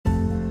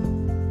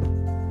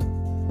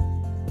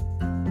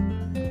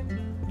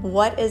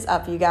What is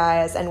up, you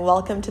guys, and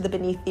welcome to the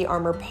Beneath the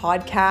Armor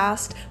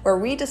podcast, where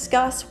we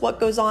discuss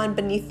what goes on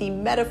beneath the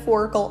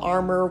metaphorical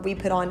armor we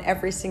put on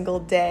every single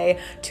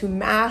day to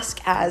mask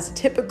as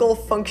typical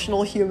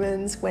functional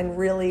humans when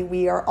really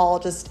we are all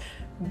just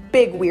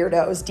big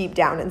weirdos deep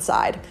down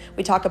inside.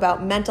 We talk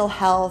about mental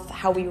health,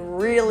 how we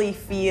really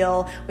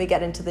feel. We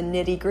get into the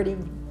nitty-gritty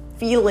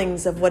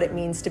feelings of what it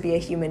means to be a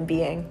human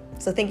being.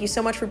 So thank you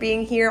so much for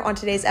being here on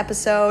today's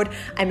episode.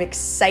 I'm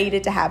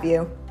excited to have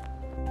you.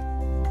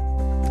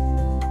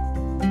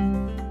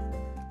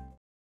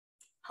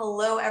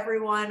 Hello,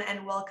 everyone,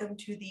 and welcome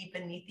to the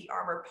Beneath the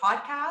Armor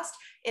podcast.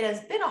 It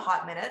has been a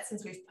hot minute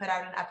since we've put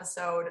out an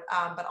episode,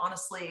 but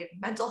honestly,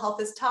 mental health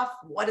is tough.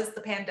 What is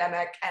the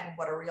pandemic, and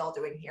what are we all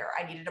doing here?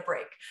 I needed a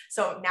break.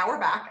 So now we're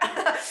back,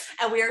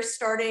 and we are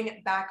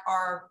starting back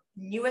our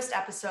newest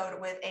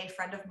episode with a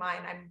friend of mine.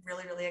 I'm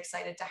really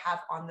excited to have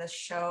on this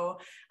show.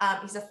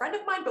 He's a friend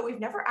of mine, but we've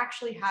never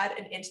actually had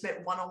an intimate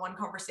one-on-one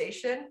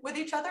conversation with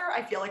each other.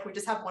 I feel like we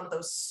just have one of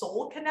those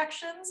soul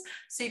connections.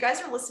 So you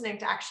guys are listening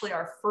to actually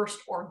our first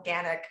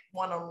organic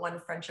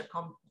one-on-one friendship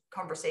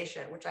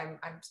conversation, which I'm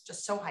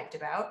just so hyped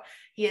about.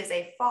 He is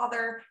a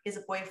father, he's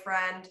a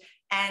boyfriend,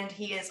 and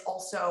he is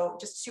also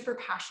just super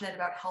passionate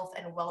about health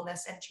and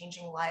wellness and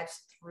changing lives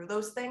through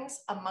those things,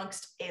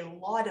 amongst a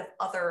lot of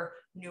other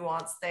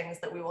nuanced things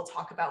that we will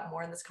talk about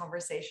more in this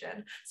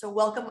conversation. So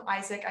welcome,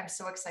 Isaac. I'm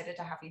so excited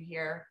to have you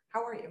here.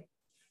 How are you?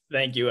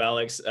 Thank you,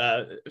 Alex.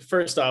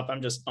 First off,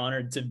 I'm just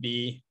honored to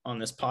be on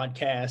this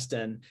podcast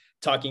and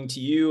talking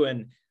to you.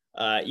 And,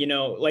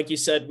 like you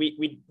said,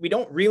 we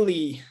don't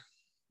really,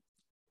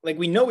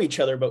 we know each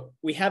other, but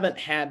we haven't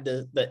had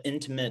the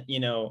intimate,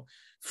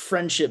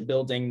 friendship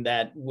building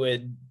that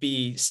would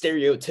be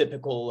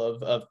stereotypical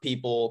of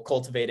people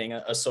cultivating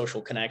a social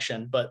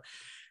connection. But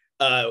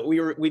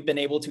we've been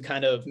able to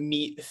kind of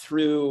meet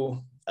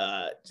through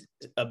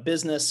a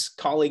business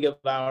colleague of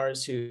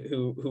ours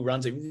who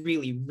runs a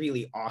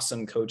really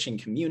awesome coaching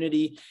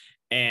community.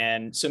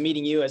 And so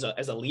meeting you as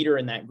a leader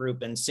in that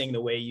group and seeing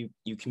the way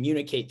you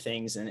communicate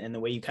things and the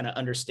way you kind of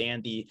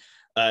understand the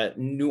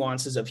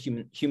nuances of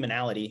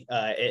humanality,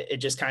 it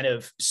just kind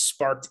of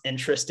sparked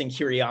interest and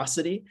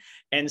curiosity.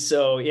 And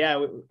so,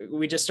 yeah,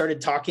 we just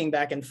started talking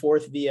back and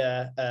forth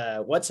via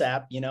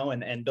WhatsApp,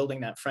 and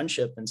building that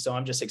friendship. And so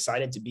I'm just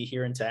excited to be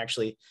here and to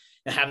actually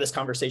have this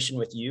conversation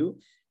with you.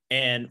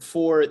 And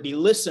for the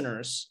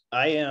listeners,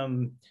 I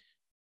am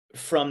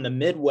from the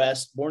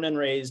Midwest, born and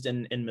raised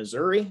in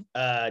Missouri,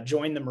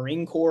 joined the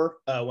Marine Corps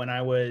when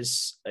I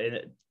was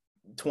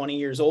 20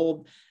 years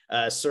old,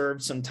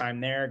 served some time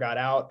there, got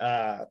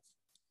out.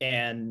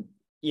 And,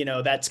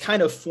 that's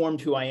kind of formed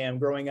who I am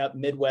growing up,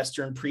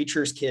 Midwestern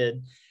preacher's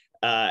kid,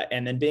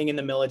 and then being in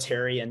the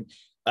military and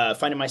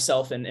finding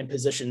myself in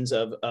positions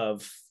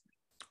of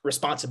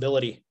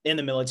responsibility in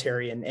the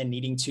military and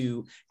needing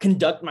to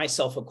conduct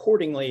myself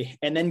accordingly,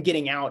 and then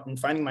getting out and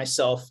finding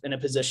myself in a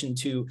position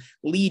to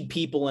lead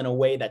people in a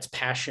way that's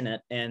passionate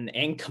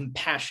and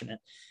compassionate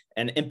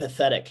and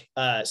empathetic.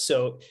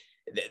 So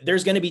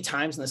there's going to be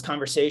times in this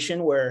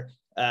conversation where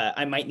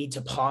I might need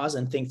to pause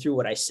and think through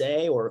what I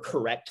say or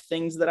correct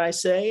things that I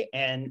say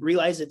and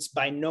realize it's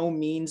by no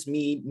means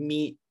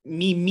me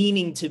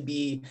meaning to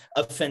be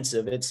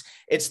offensive.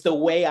 It's the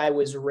way I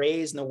was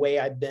raised and the way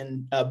I've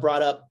been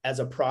brought up as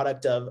a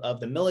product of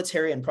the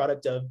military and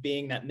product of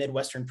being that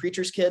Midwestern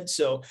preacher's kid.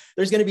 So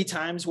there's going to be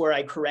times where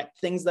I correct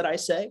things that I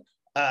say.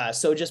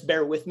 So just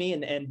bear with me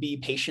and be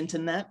patient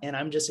in that. And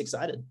I'm just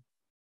excited.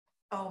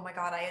 Oh my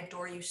God, I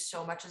adore you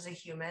so much as a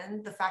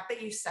human. The fact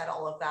that you said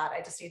all of that,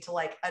 I just need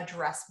to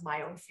address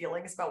my own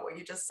feelings about what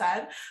you just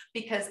said,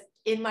 because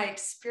in my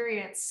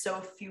experience,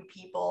 so few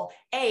people,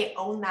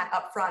 own that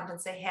up front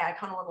and say, hey, I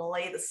kind of want to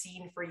lay the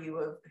scene for you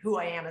of who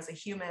I am as a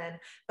human,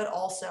 but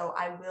also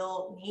I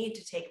will need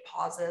to take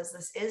pauses.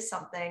 This is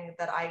something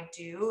that I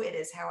do. It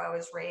is how I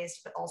was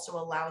raised, but also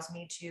allows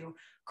me to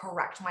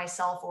correct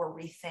myself or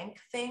rethink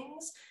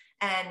things.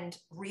 And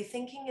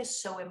rethinking is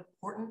so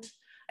important.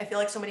 I feel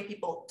like so many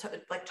people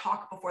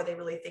talk before they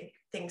really think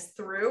things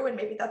through, and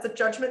maybe that's a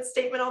judgment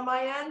statement on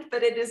my end,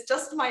 but it is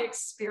just my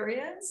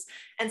experience.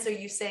 And so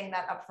you saying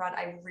that up front,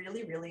 I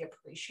really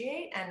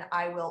appreciate. And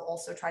I will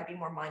also try to be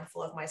more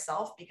mindful of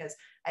myself, because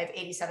I have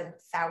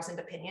 87,000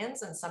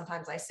 opinions and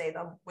sometimes I say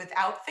them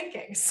without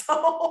thinking.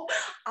 So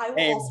I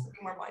will also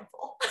be more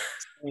mindful.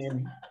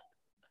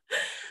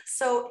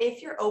 So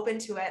if you're open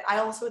to it, I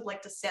also would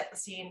like to set the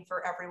scene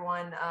for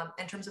everyone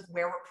in terms of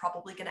where we're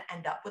probably going to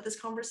end up with this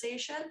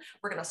conversation.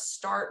 We're going to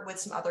start with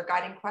some other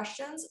guiding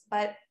questions,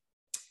 but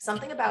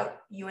something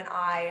about you and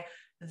I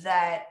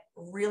that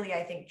really,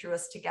 I think, drew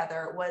us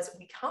together was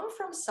we come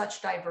from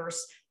such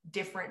diverse,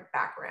 different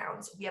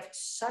backgrounds. We have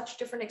such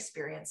different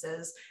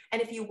experiences.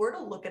 And if you were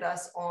to look at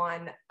us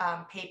on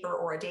paper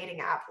or a dating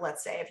app,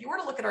 let's say, if you were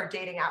to look at our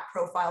dating app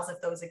profiles, if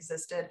those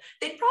existed,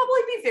 they'd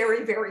probably be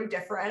very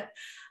different.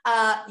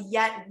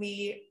 Yet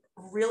we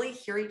really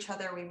hear each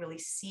other. We really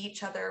see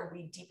each other.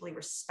 We deeply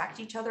respect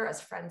each other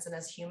as friends and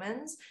as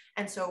humans.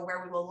 And so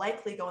where we will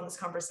likely go in this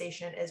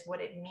conversation is what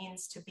it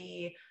means to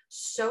be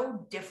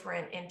so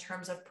different in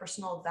terms of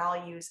personal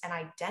values and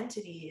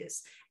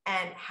identities,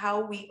 and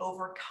how we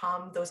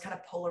overcome those kind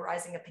of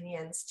polarizing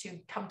opinions to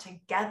come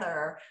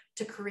together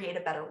to create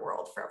a better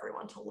world for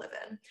everyone to live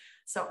in.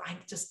 So I'm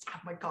just, oh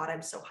my God,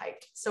 I'm so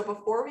hyped. So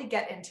before we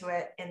get into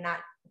it in that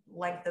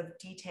length of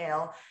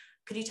detail,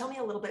 could you tell me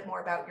a little bit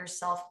more about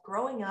yourself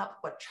growing up,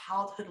 what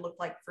childhood looked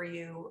like for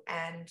you,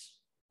 and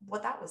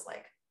what that was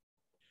like?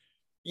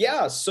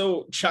 Yeah,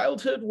 so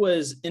childhood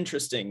was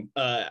interesting.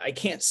 I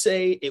can't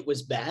say it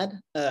was bad.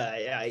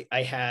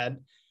 I had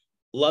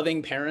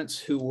loving parents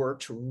who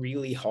worked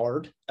really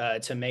hard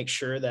to make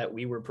sure that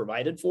we were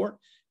provided for,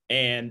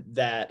 and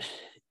that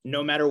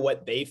no matter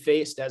what they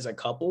faced as a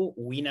couple,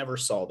 we never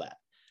saw that.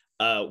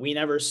 We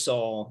never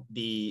saw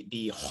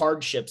the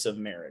hardships of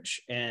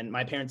marriage. And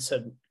my parents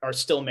are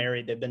still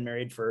married. They've been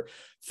married for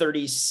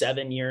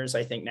 37 years,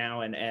 I think now.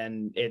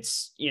 And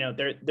it's, you know,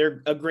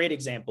 they're a great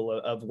example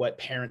of what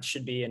parents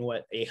should be and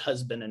what a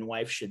husband and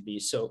wife should be.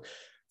 So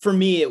for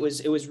me, it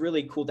was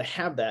really cool to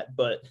have that.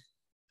 But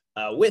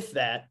with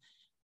that,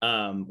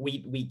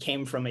 we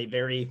came from a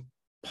very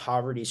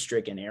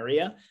poverty-stricken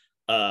area,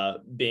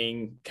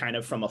 being kind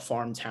of from a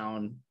farm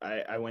town.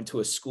 I went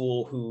to a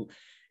school who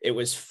it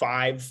was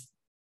 5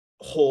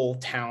 whole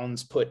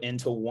towns put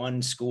into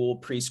one school,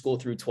 preschool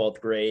through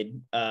 12th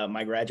grade.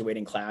 My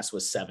graduating class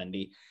was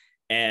 70.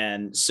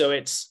 And so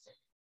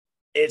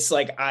it's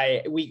like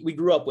we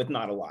grew up with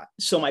not a lot.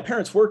 So my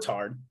parents worked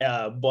hard,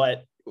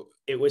 but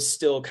it was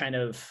still kind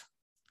of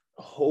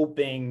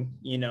hoping,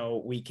 you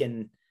know, we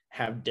can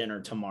have dinner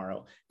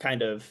tomorrow,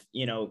 kind of,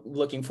 you know,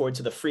 looking forward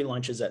to the free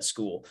lunches at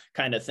school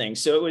kind of thing.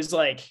 So it was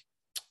like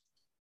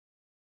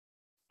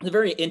a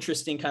very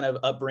interesting kind of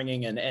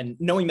upbringing, and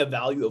knowing the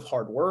value of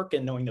hard work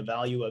and knowing the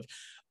value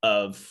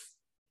of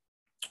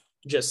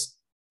just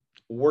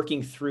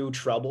working through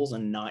troubles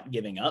and not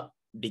giving up,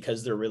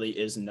 because there really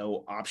is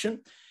no option.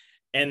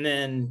 And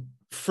then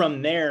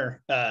from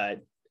there,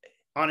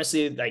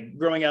 honestly, like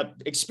growing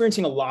up,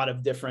 experiencing a lot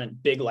of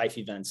different big life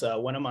events.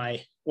 One of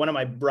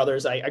my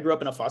brothers, I grew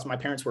up in my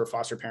parents were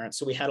foster parents,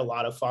 so we had a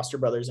lot of foster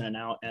brothers in and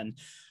out. And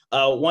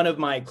one of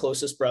my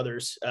closest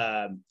brothers,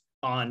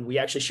 we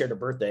actually shared a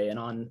birthday, and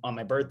on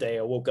my birthday,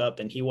 I woke up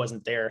and he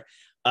wasn't there.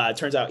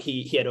 Turns out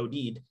he had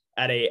OD'd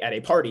at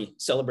a party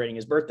celebrating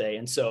his birthday.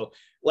 And so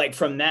like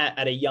from that,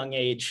 at a young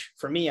age,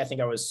 for me, I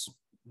think I was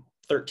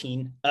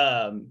 13,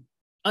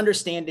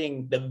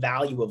 understanding the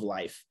value of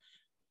life,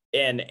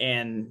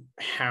 and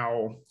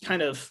how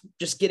kind of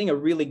just getting a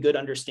really good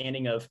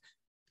understanding of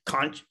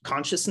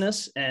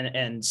consciousness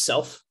and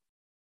self,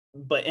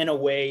 but in a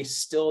way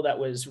still that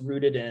was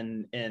rooted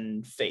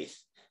in faith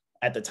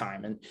at the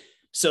time. And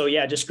so,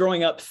 yeah, just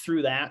growing up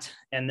through that,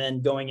 and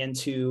then going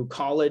into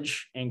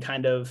college and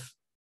kind of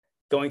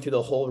going through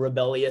the whole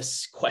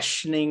rebellious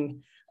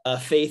questioning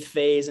faith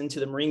phase, into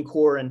the Marine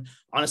Corps, and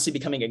honestly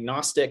becoming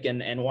agnostic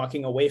and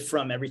walking away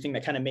from everything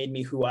that kind of made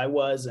me who I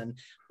was, and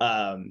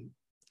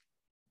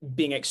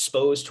being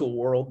exposed to a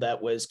world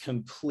that was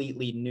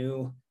completely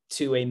new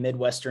to a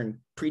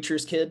Midwestern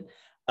preacher's kid,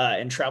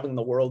 and traveling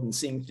the world and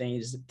seeing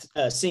things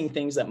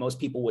that most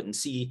people wouldn't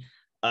see.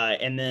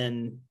 And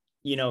then,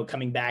 you know,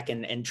 coming back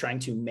and trying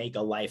to make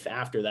a life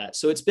after that.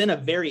 So it's been a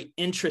very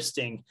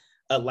interesting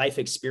life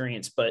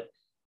experience, but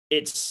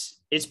it's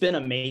been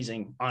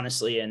amazing,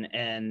 honestly.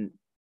 And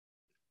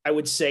I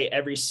would say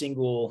every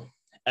single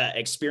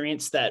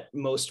experience that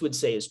most would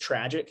say is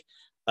tragic,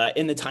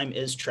 in the time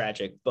is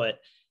tragic, but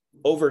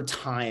over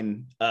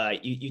time,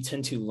 you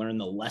tend to learn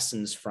the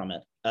lessons from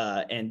it,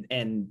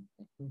 and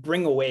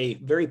bring away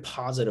very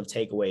positive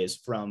takeaways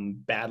from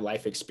bad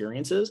life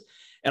experiences.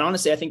 And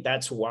honestly, I think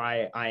that's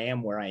why I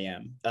am where I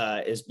am,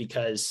 is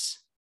because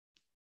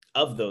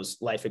of those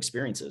life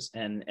experiences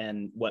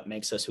and what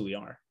makes us who we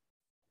are.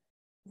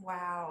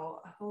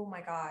 Wow. Oh my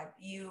God.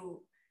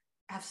 You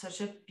have such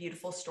a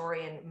beautiful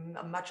story, and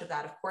much of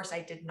that, of course,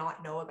 I did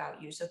not know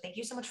about you. So thank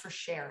you so much for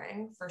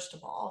sharing. First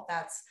of all,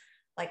 that's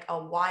like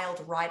a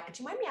wild ride.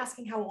 Do you mind me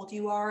asking how old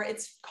you are?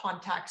 It's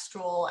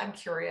contextual. I'm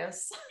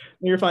curious.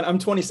 You're fine. I'm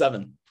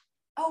 27.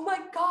 Oh my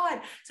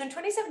God. So in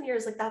 27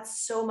 years, like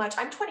that's so much.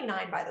 I'm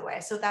 29, by the way.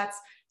 So that's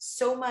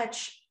so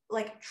much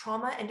like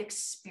trauma and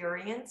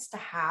experience to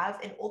have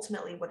in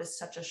ultimately what is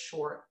such a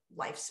short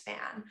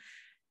lifespan.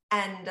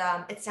 And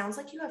it sounds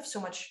like you have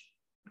so much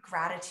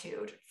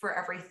gratitude for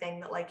everything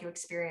that like you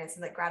experience,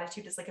 and that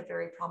gratitude is like a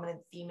very prominent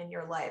theme in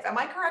your life. Am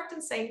I correct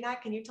in saying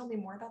that? Can you tell me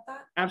more about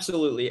that?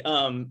 Absolutely.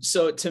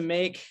 So to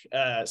make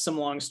some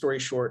long story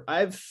short,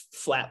 I've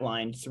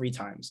flatlined 3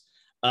 times,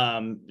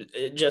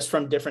 just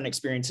from different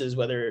experiences,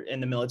 whether in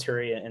the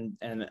military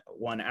and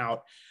one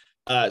out.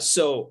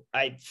 So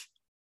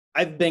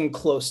I've been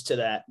close to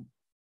that,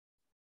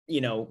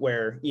 you know,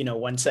 where, you know,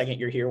 1 second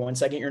you're here, 1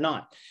 second you're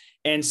not.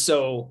 And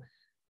so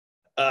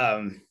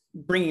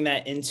bringing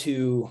that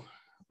into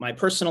my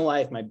personal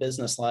life, my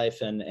business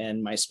life,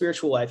 and my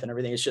spiritual life and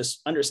everything, is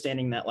just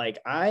understanding that like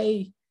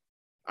I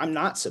I'm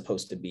not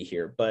supposed to be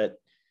here, but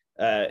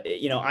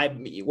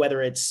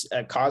whether it's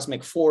a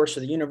cosmic force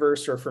or the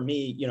universe, or for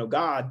me,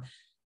 God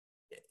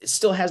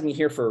still has me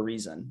here for a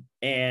reason.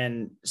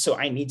 And so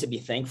I need to be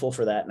thankful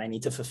for that. And I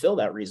need to fulfill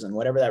that reason,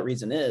 whatever that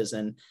reason is.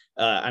 And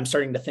I'm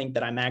starting to think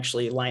that I'm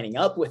actually lining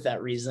up with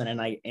that reason.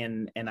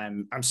 And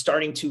I'm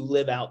starting to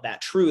live out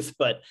that truth.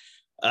 But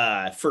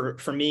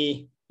for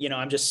me,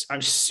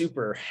 I'm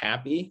super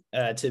happy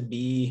to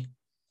be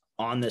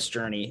on this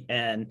journey.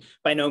 And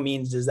by no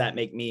means does that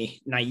make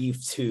me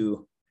naive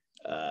to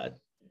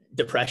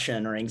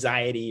depression or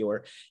anxiety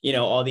or,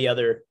 all the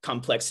other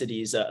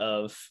complexities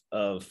of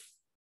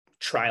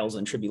trials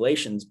and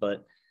tribulations,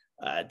 but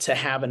to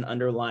have an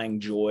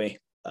underlying joy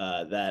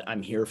that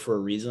I'm here for a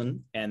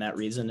reason. And that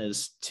reason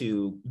is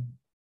to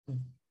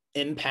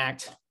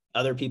impact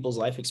other people's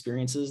life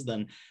experiences,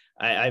 then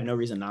I have no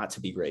reason not to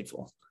be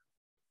grateful.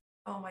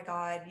 Oh my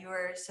God, you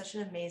are such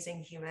an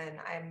amazing human.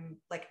 I'm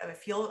like, I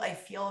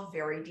feel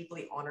very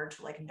deeply honored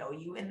to like know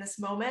you in this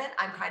moment.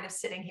 I'm kind of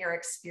sitting here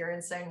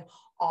experiencing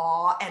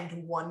awe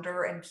and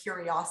wonder and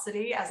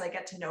curiosity as I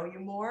get to know you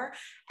more.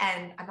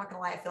 And I'm not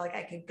gonna lie, I feel like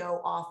I could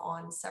go off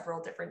on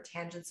several different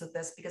tangents with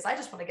this because I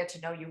just want to get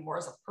to know you more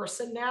as a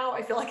person now.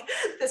 I feel like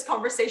this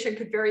conversation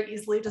could very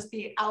easily just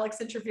be Alex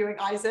interviewing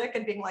Isaac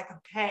and being like,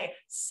 okay,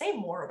 say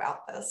more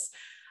about this.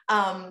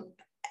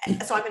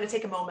 So I'm going to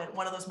take a moment,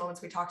 one of those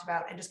moments we talked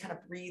about, and just kind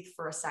of breathe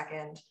for a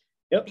second.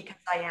 Yep. Because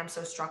I am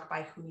so struck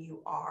by who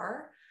you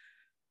are.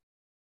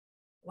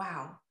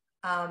 Wow.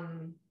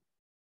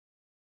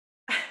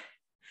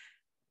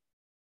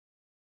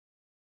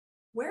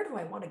 Where do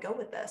I want to go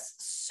with this?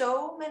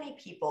 So many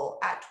people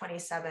at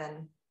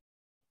 27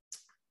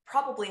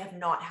 probably have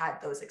not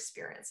had those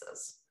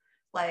experiences.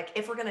 Like,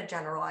 if we're going to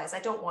generalize, I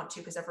don't want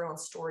to, because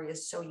everyone's story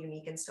is so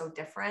unique and so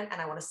different,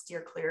 and I want to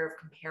steer clear of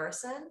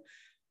comparison.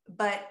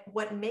 But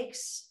what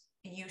makes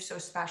you so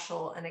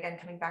special, and again,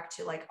 coming back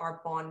to like our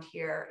bond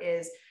here,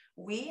 is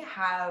we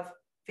have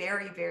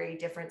very, very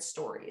different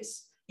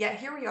stories. Yet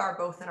here we are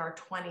both in our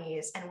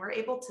 20s, and we're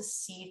able to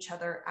see each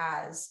other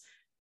as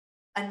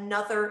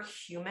another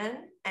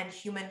human and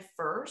human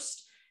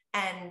first,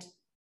 and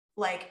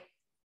like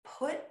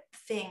put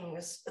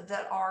things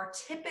that are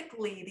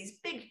typically these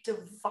big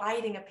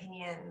dividing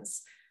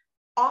opinions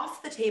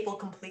off the table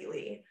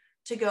completely,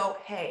 to go,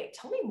 hey,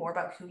 tell me more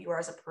about who you are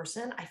as a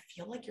person. I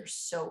feel like you're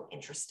so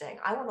interesting.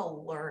 I want to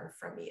learn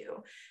from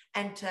you,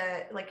 and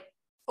to like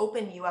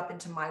open you up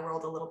into my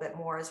world a little bit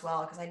more as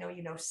well, because I know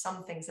you know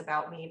some things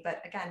about me,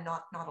 but again,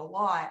 not a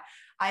lot.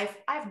 I've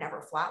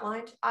never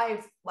flatlined.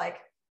 I've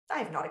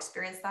not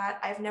experienced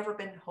that. I've never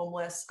been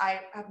homeless.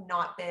 I have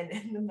not been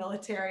in the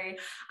military.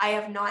 I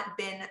have not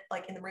been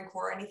like in the Marine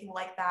Corps or anything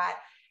like that.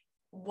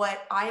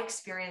 What I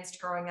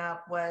experienced growing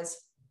up was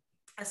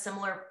a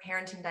similar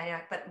parenting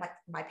dynamic, but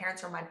my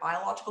parents are my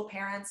biological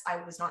parents.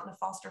 I was not in a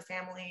foster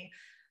family.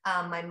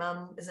 My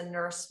mom is a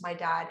nurse. My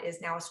dad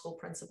is now a school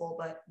principal,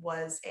 but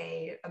was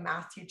a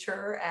math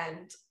teacher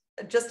and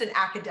just an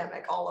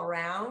academic all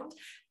around.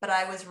 But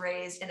I was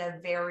raised in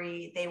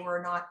they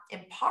were not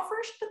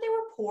impoverished, but they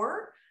were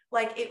poor.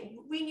 Like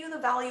we knew the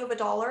value of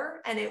 $1,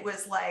 and it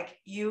was like,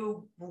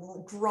 you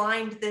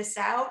grind this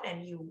out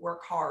and you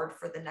work hard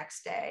for the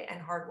next day.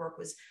 And hard work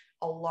was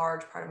a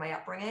large part of my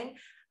upbringing.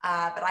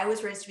 But I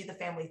was raised to be the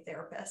family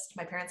therapist.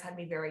 My parents had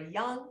me very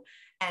young.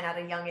 And at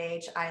a young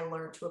age, I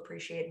learned to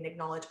appreciate and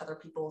acknowledge other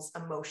people's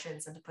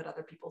emotions and to put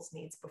other people's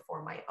needs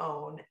before my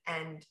own.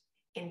 And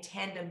in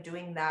tandem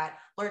doing that,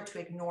 learned to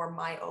ignore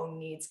my own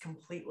needs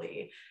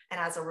completely. And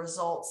as a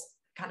result,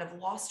 kind of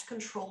lost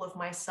control of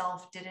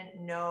myself,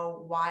 didn't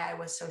know why I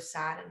was so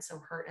sad and so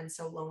hurt and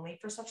so lonely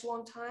for such a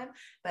long time,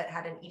 but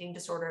had an eating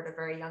disorder at a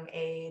very young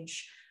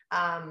age.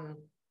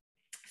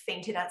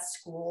 Fainted at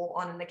school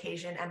on an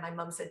occasion, and my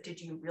mom said,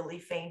 did you really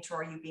faint, or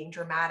are you being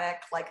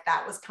dramatic? Like,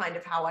 that was kind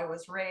of how I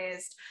was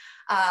raised.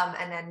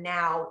 And then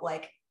now,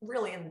 like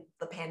really in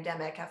the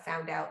pandemic, I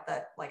found out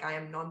that like I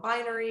am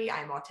non-binary,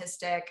 I'm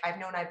autistic. I've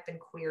known I've been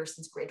queer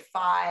since grade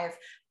 5,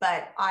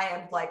 but I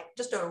am like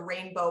just a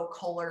rainbow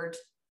colored,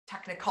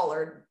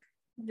 technicolored,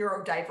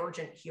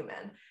 neurodivergent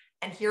human.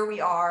 And here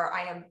we are.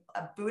 I am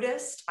a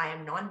Buddhist, I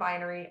am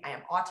non-binary, I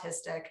am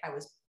autistic, I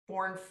was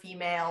born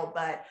female,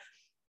 but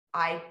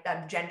I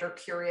am gender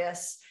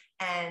curious,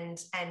 and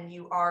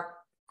you are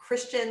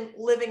Christian,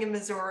 living in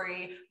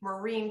Missouri,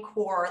 Marine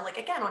Corps, like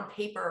again, on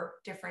paper,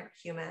 different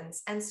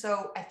humans. And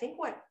so I think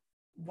what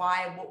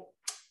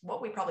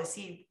we probably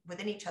see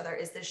within each other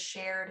is this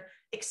shared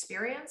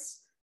experience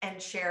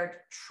and shared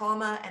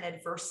trauma and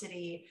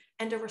adversity,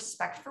 and a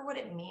respect for what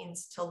it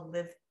means to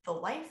live the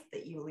life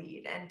that you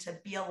lead, and to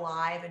be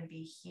alive and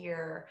be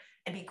here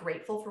and be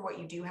grateful for what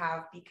you do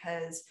have,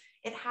 because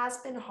it has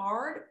been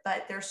hard,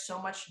 but there's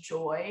so much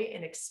joy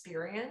in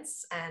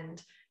experience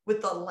and with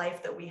the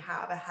life that we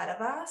have ahead of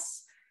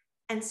us.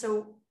 And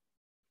so,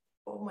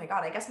 oh my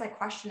God, I guess my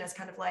question is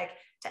kind of like,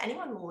 to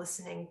anyone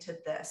listening to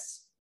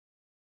this,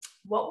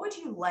 what would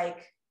you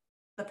like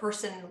the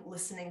person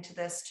listening to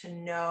this to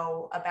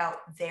know about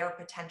their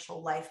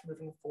potential life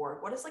moving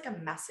forward? What is like a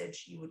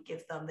message you would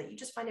give them that you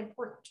just find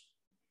important?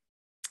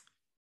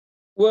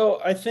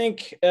 Well, I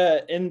think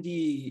in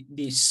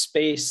the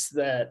space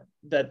that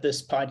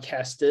this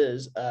podcast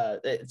is,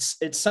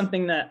 it's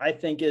something that I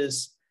think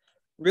is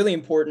really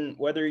important.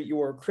 Whether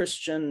you're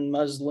Christian,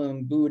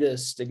 Muslim,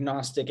 Buddhist,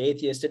 agnostic,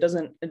 atheist, it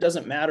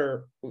doesn't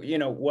matter. You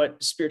know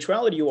what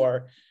spirituality you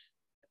are.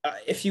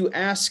 If you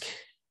ask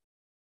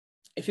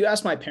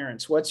my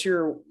parents, what's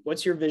your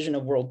vision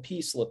of world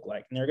peace look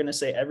like, and they're going to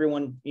say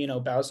everyone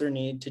bows their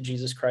knee to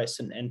Jesus Christ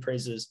and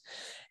praises.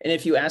 And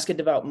if you ask a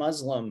devout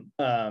Muslim,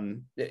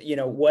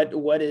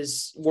 what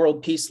is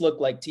world peace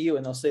look like to you,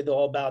 and they'll say they'll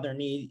all bow their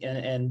knee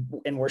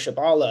and worship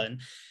Allah. And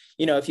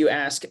if you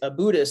ask a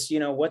Buddhist,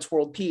 what's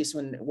world peace,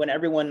 when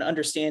everyone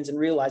understands and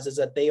realizes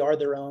that they are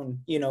their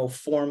own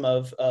form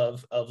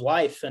of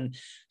life. And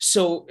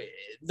so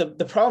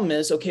the problem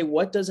is, okay,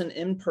 what does an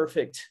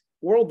imperfect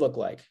world look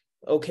like?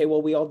 Okay,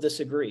 well, we all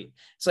disagree.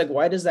 It's like,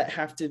 why does that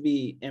have to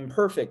be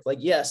imperfect? Like,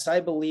 yes, I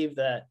believe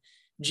that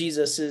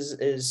Jesus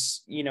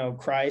is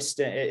Christ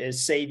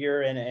is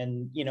Savior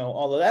and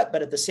all of that.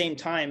 But at the same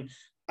time,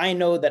 I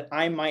know that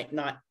I might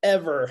not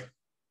ever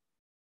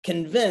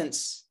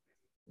convince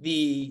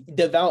the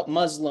devout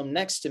Muslim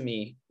next to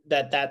me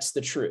that that's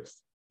the truth.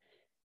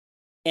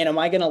 And am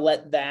I going to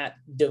let that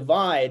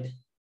divide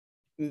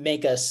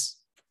make us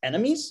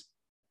enemies?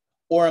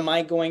 Or am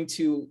I going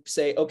to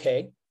say,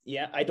 okay,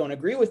 yeah, I don't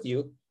agree with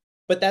you,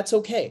 but that's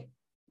okay.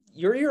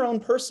 You're your own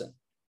person.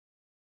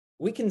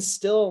 We can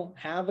still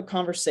have a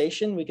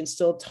conversation. We can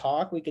still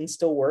talk. We can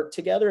still work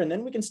together, and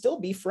then we can still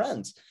be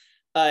friends.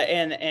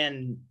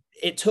 And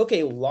it took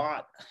a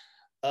lot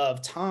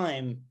of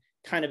time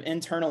kind of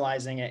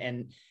internalizing it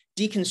and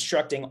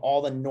deconstructing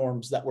all the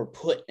norms that were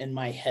put in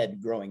my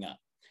head growing up.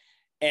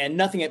 And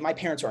my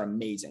parents are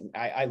amazing.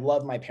 I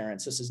love my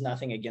parents. This is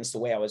nothing against the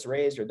way I was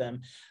raised or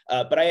them.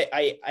 But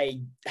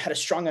I had a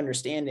strong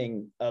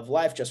understanding of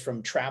life just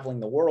from traveling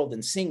the world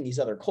and seeing these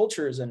other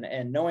cultures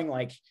and knowing,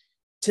 like,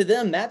 to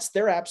them, that's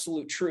their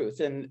absolute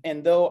truth.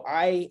 And though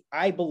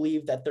I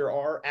believe that there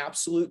are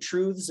absolute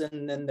truths,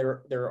 and then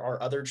there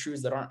are other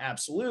truths that aren't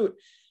absolute,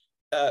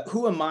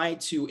 who am I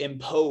to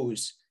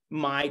impose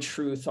my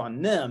truth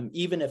on them,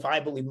 even if I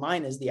believe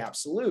mine is the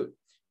absolute?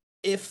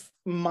 If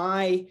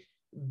my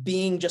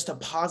being just a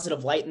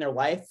positive light in their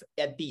life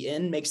at the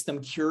end makes them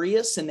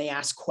curious and they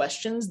ask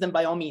questions, then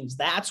by all means,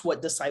 that's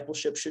what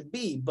discipleship should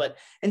be. But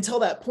until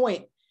that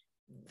point,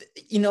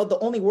 the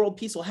only world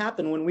peace will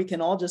happen when we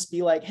can all just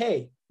be like,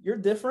 hey, you're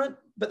different,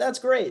 but that's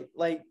great.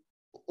 Like,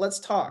 let's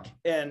talk.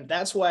 And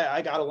that's why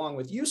I got along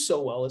with you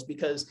so well, is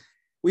because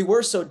we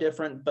were so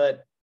different,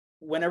 but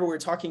whenever we were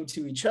talking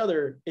to each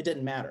other, it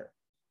didn't matter.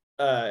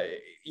 And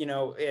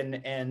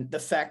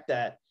the fact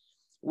that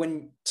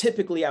when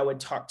typically I would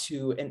talk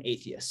to an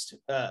atheist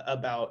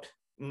about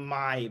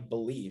my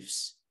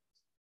beliefs,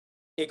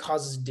 it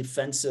causes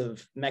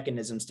defensive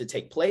mechanisms to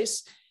take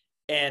place.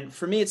 And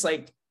for me, it's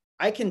like,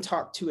 I can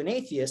talk to an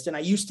atheist, and I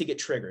used to get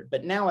triggered,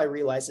 but now I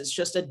realize it's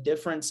just a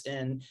difference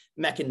in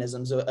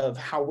mechanisms of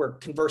how we're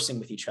conversing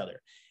with each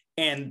other.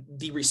 And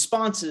the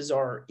responses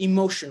are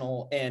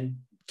emotional and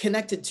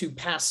connected to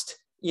past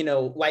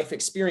life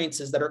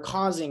experiences that are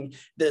causing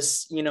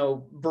this,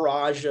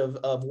 barrage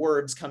of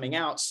words coming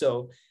out.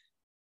 So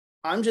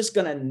I'm just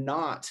going to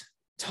not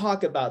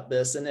talk about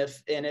this. And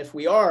if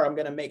we are, I'm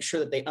going to make sure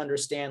that they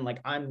understand,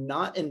 like, I'm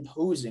not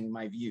imposing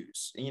my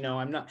views,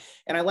 I'm not,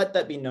 and I let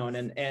that be known.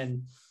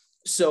 And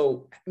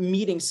so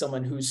meeting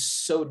someone who's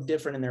so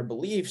different in their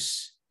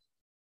beliefs,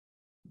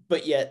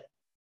 but yet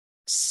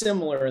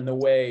similar in the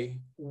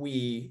way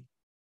we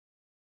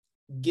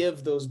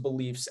give those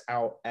beliefs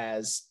out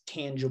as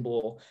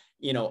tangible,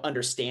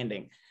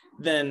 understanding,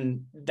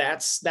 then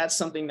that's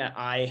something that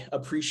I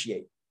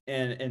appreciate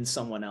in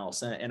someone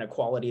else, and a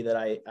quality that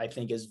I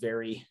think is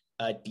very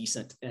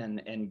decent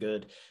and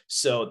good.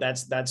 So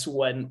that's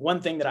one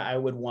thing that I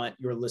would want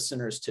your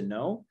listeners to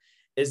know,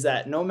 is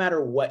that no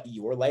matter what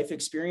your life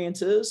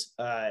experience is,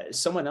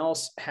 someone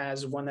else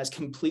has one that's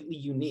completely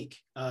unique,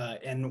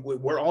 and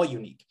we're all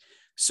unique.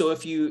 So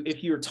if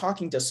you're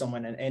talking to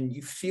someone and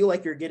you feel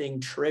like you're getting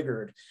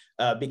triggered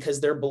because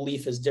their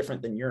belief is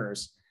different than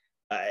yours,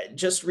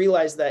 just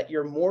realize that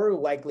you're more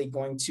likely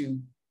going to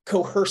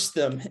coerce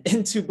them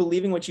into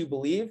believing what you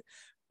believe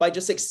by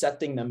just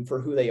accepting them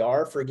for who they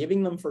are,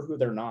 forgiving them for who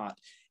they're not,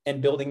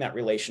 and building that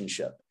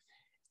relationship.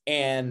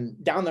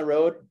 And down the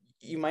road,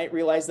 you might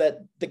realize that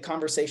the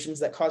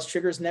conversations that cause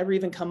triggers never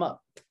even come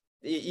up.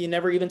 You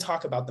never even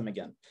talk about them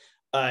again.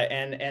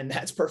 And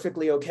that's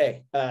perfectly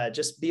okay.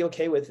 Just be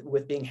okay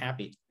with being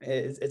happy.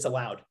 It's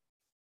allowed.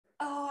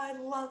 Oh, I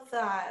love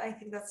that. I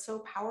think that's so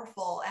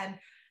powerful and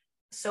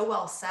so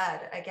well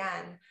said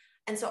again.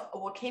 And so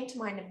what came to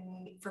mind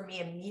for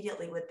me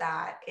immediately with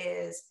that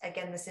is,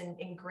 again, this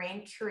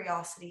ingrained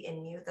curiosity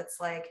in you that's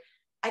like,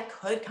 I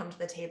could come to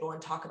the table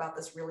and talk about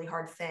this really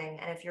hard thing.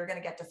 And if you're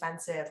going to get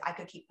defensive, I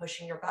could keep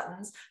pushing your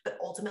buttons. But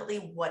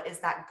ultimately, what is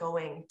that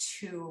going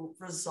to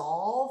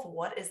resolve?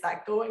 What is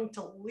that going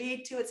to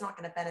lead to? It's not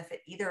going to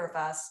benefit either of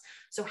us.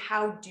 So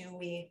how do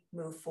we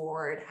move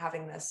forward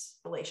having this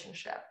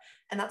relationship?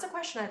 And that's a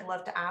question I'd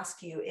love to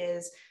ask you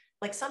is,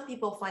 like some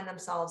people find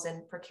themselves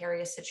in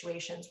precarious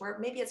situations where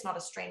maybe it's not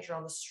a stranger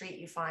on the street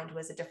you find who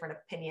has a different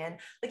opinion.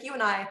 Like you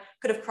and I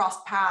could have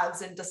crossed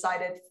paths and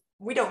decided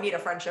we don't need a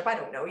friendship. I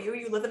don't know you.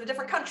 You live in a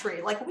different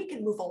country. Like we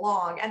can move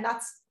along. And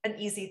that's an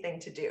easy thing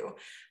to do.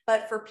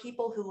 But for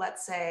people who,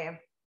 let's say,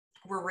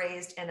 were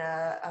raised in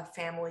a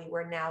family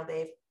where now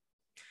they've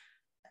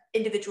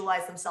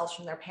individualized themselves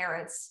from their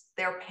parents.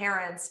 Their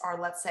parents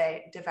are, let's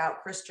say,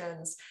 devout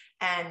Christians.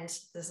 And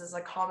this is a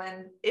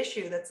common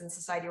issue that's in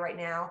society right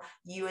now.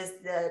 You, as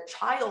the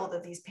child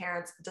of these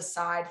parents,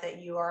 decide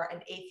that you are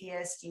an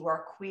atheist, you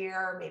are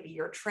queer, maybe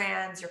you're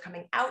trans, you're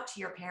coming out to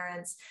your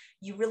parents.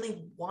 You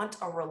really want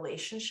a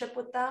relationship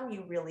with them.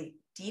 You really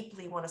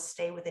deeply want to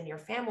stay within your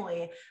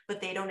family, but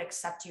they don't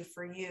accept you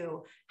for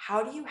you.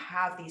 How do you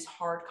have these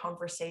hard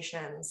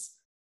conversations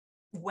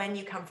when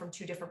you come from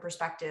two different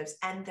perspectives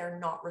and they're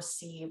not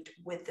received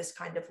with this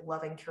kind of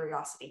loving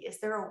curiosity? Is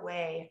there a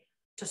way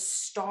to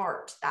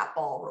start that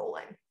ball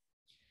rolling?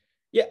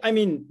 Yeah, I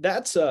mean,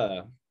 that's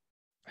a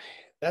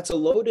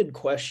loaded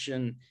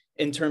question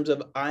in terms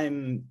of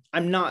I'm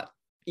not,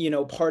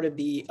 part of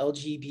the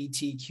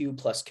LGBTQ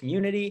plus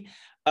community.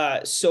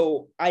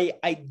 So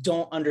I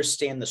don't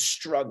understand the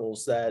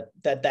struggles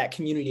that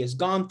community has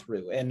gone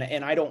through.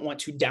 And I don't want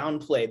to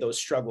downplay those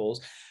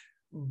struggles.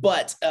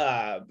 But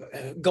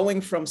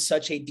going from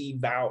such a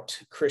devout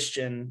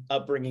Christian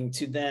upbringing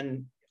to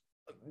then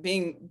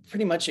being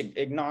pretty much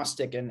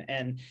agnostic,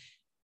 and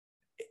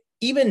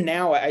even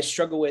now I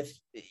struggle with,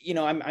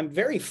 I'm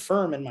very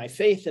firm in my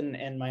faith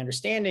and my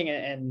understanding.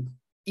 And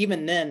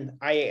even then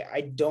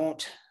I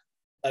don't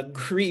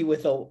agree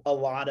with a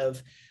lot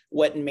of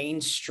what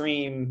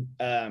mainstream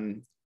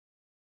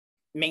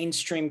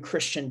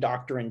Christian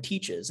doctrine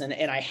teaches.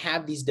 And I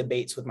have these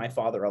debates with my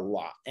father a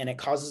lot, and it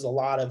causes a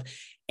lot of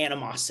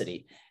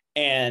animosity.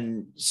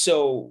 And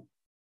so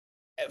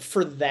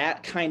for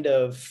that kind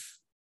of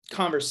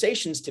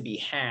conversations to be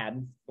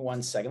had,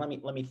 one second,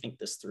 let me think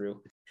this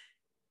through.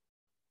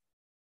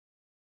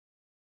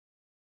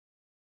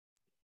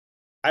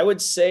 I would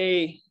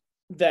say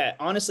that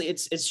honestly,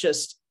 it's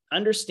just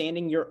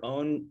understanding your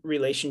own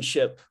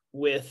relationship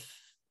with,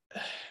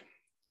 I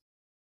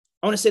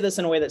want to say this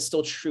in a way that's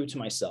still true to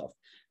myself.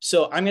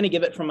 So I'm going to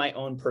give it from my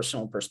own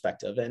personal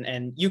perspective,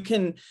 and you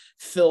can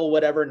fill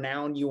whatever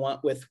noun you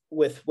want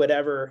with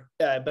whatever,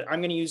 but I'm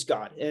going to use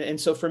God. And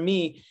so for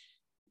me,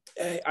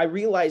 I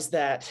realized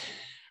that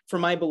for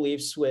my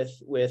beliefs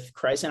with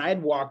Christ, and I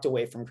had walked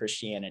away from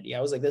Christianity.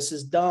 I was like, this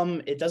is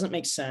dumb. It doesn't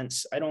make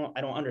sense. I don't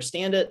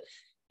understand it,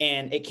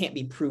 and it can't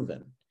be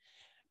proven.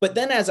 But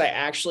then as I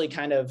actually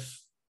kind of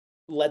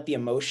let the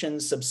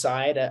emotions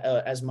subside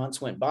as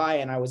months went by,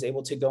 and I was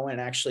able to go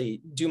and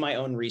actually do my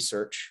own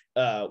research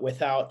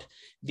without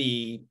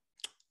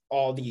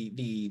all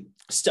the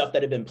stuff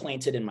that had been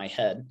planted in my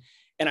head.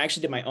 And I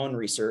actually did my own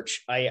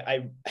research.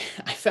 I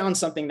found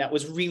something that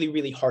was really,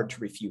 really hard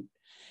to refute.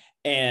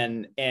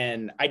 And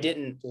I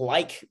didn't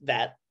like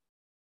that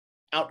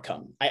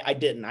outcome. I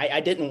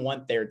didn't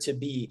want there to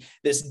be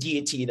this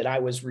deity that I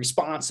was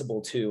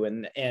responsible to.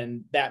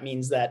 And that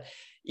means that,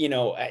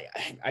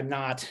 I'm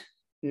not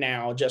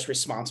now just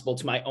responsible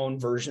to my own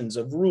versions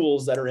of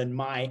rules that are in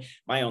my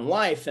own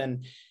life.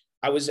 And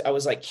I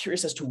was like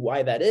curious as to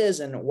why that is,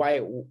 and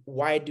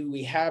why do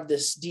we have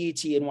this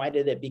deity, and why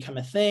did it become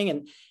a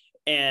thing?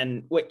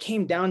 And what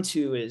came down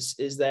to is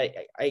that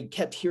I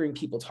kept hearing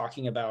people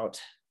talking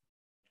about,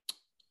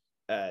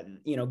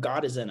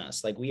 God is in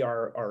us, like we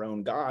are our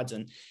own gods.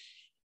 And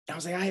I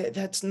was like,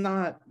 that's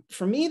not,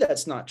 for me,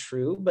 that's not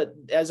true. But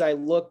as I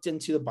looked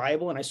into the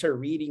Bible and I started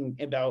reading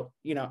about,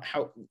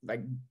 how,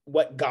 like,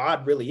 what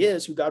God really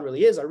is, who God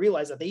really is, I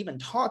realized that they even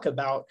talk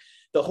about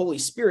the Holy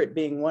Spirit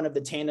being one of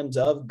the tandems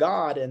of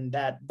God, and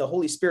that the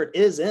Holy Spirit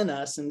is in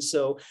us. And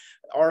so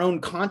our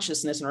own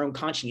consciousness and our own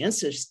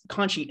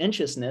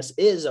conscientiousness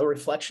is a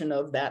reflection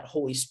of that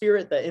Holy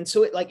Spirit. And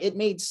so it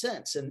made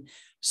sense. And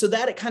so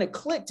that it kind of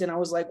clicked. And I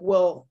was like,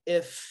 well,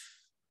 if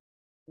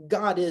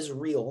God is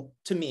real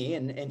to me,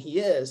 and he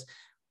is,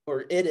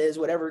 or it is,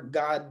 whatever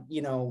God,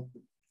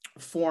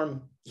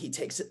 form he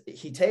takes,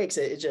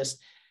 it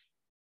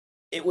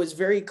was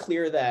very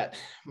clear that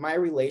my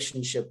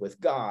relationship with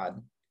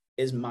God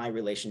is my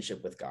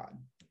relationship with God.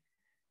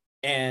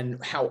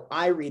 And how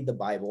I read the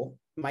Bible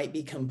might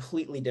be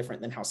completely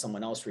different than how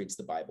someone else reads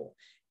the Bible.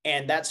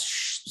 And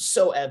that's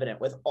so evident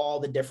with all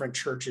the different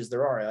churches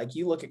there are. Like,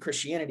 you look at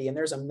Christianity, and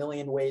there's a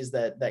million ways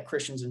that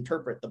Christians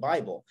interpret the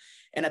Bible.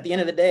 And at the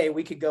end of the day,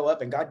 we could go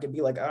up and God could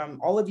be like,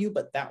 all of you,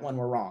 but that one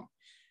were wrong.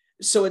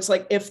 So it's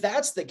like, if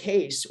that's the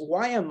case,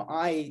 why am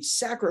I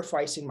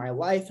sacrificing my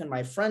life and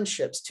my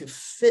friendships to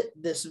fit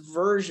this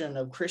version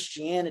of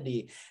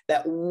Christianity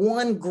that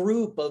one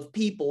group of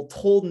people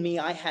told me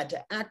I had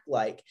to act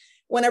like,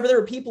 whenever there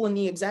were people in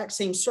the exact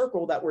same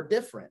circle that were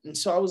different? And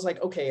so I was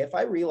like, okay, if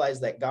I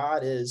realize that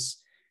God is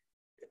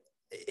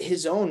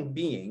his own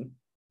being,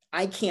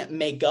 I can't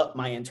make up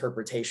my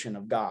interpretation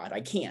of God.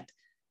 I can't.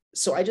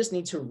 So I just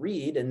need to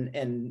read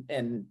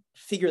and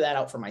figure that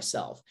out for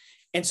myself.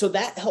 And so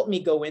that helped me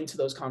go into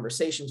those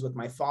conversations with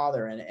my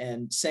father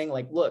and saying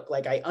like, look,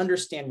 like, I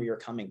understand where you're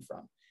coming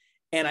from.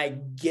 And I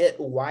get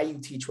why you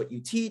teach what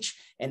you teach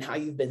and how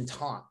you've been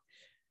taught.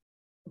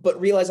 But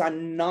realize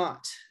I'm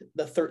not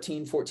the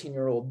 13,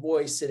 14-year-old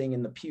boy sitting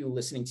in the pew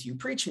listening to you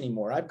preach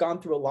anymore. I've gone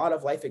through a lot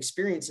of life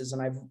experiences,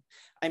 and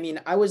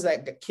I was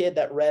that kid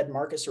that read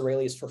Marcus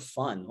Aurelius for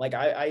fun. Like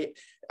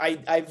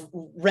I've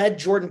read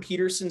Jordan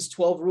Peterson's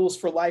 12 Rules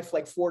for Life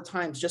like 4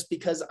 times just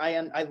because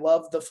I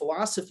love the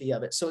philosophy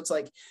of it. So it's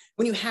like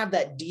when you have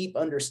that deep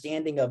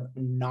understanding of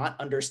not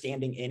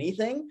understanding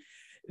anything,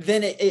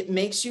 then it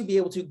makes you be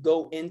able to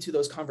go into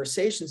those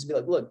conversations and be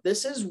like, look,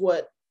 this is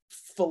what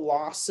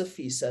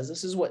philosophy says.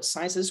 This is what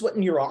science, this is what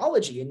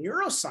neurology and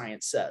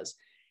neuroscience says.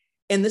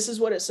 And this is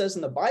what it says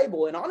in the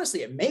Bible. And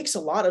honestly, it makes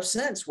a lot of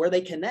sense where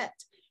they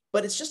connect,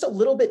 but it's just a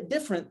little bit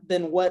different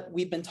than what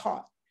we've been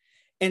taught.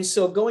 And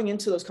so going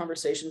into those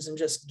conversations and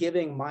just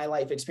giving my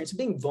life experience and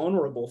being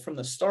vulnerable from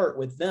the start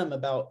with them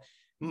about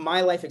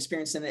my life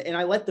experience. And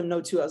I let them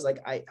know too, I was like,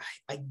 I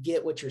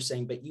get what you're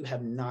saying, but you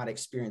have not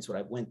experienced what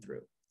I've went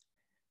through.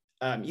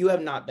 You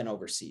have not been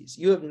overseas.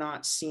 You have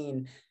not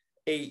seen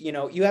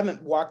you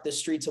haven't walked the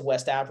streets of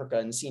West Africa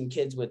and seen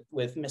kids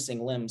with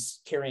missing limbs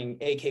carrying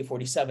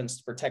AK-47s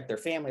to protect their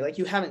family. Like,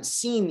 you haven't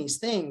seen these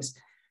things.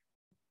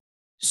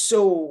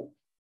 So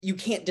you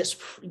can't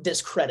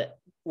discredit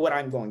what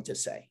I'm going to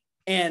say.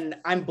 And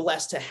I'm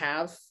blessed to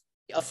have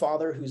a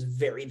father who's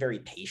very, very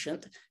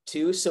patient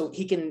too. So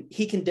he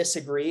can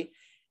disagree,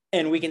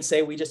 and we can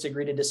say we just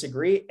agree to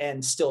disagree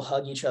and still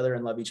hug each other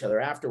and love each other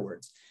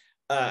afterwards.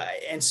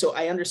 And so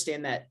I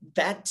understand that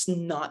that's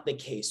not the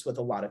case with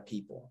a lot of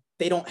people.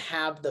 They don't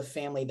have the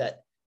family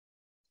that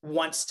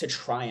wants to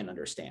try and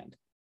understand.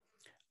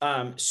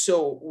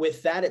 So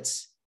with that,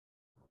 it's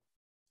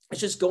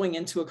just going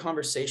into a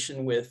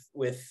conversation with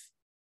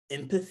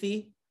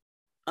empathy,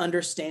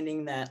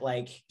 understanding that,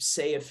 like,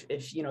 say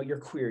if you're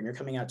queer and you're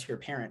coming out to your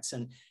parents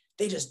and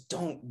they just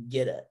don't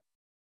get it,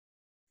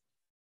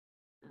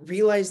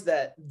 realize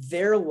that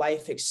their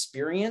life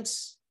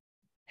experience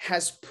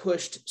has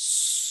pushed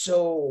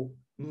so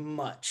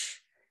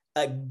much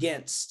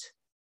against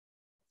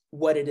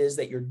what it is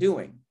that you're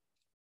doing.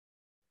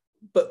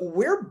 But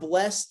we're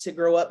blessed to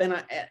grow up,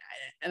 and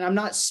I'm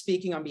not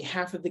speaking on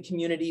behalf of the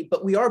community,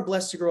 but we are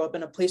blessed to grow up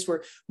in a place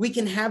where we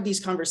can have these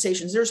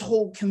conversations. There's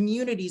whole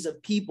communities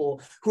of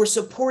people who are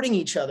supporting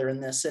each other in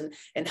this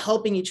and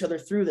helping each other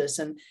through this.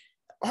 And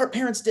our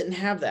parents didn't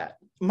have that.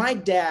 My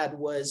dad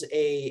was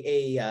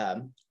a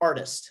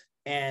artist,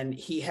 and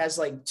he has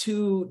like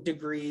 2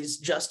 degrees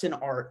just in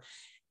art.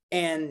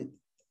 And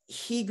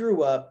he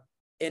grew up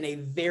in a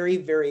very,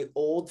 very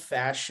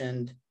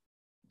old-fashioned,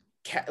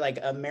 like,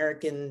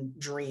 American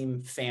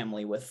dream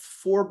family with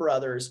 4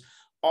 brothers,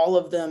 all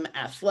of them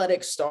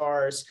athletic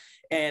stars.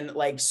 And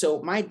like,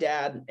 so my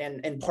dad,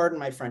 and pardon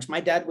my French,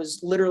 my dad was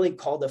literally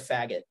called a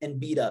faggot and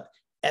beat up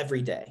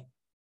every day.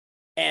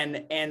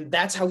 And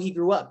that's how he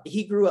grew up.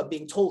 He grew up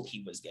being told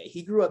he was gay.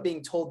 He grew up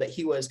being told that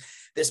he was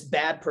this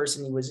bad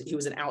person. He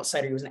was an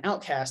outsider. He was an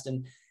outcast.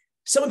 And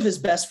some of his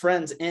best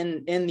friends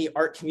in the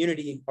art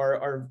community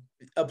are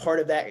a part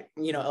of that,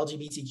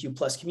 LGBTQ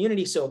plus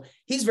community. So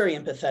he's very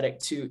empathetic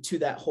to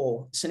that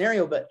whole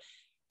scenario. But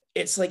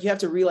it's like, you have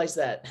to realize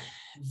that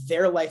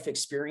their life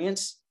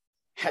experience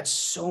had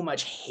so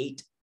much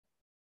hate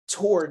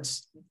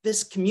towards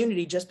this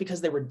community just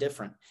because they were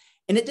different.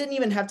 And it didn't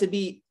even have to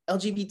be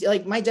LGBT.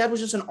 Like, my dad was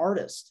just an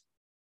artist,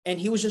 and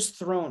he was just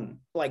thrown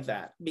like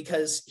that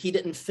because he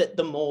didn't fit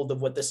the mold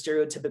of what the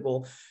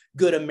stereotypical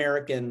good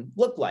American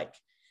looked like.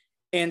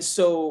 And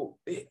so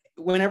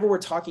whenever we're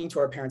talking to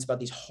our parents about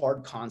these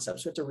hard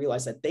concepts, we have to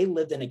realize that they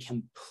lived in a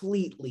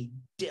completely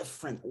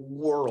different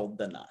world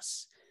than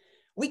us.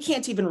 We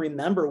can't even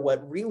remember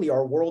what really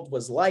our world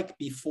was like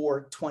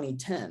before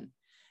 2010.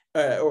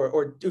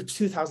 Or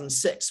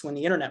 2006, when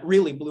the internet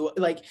really blew up.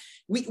 Like,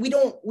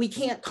 we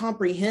can't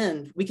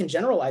comprehend. We can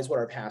generalize what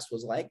our past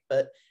was like,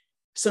 but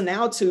so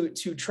now to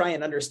try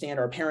and understand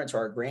our parents or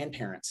our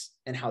grandparents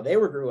and how they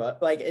grew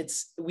up, like,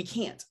 we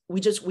can't.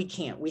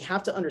 We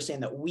have to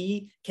understand that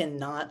we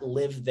cannot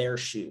live their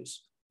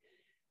shoes.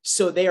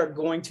 So they are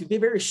going to be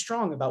very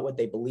strong about what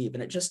they believe,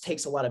 and it just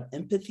takes a lot of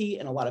empathy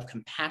and a lot of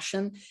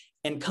compassion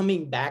and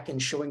coming back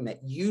and showing that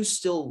you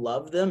still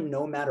love them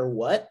no matter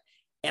what.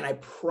 And I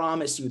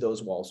promise you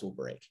those walls will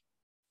break.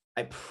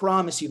 I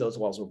promise you those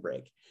walls will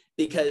break,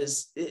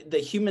 because the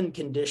human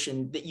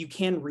condition, that you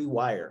can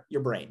rewire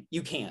your brain.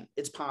 You can,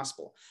 it's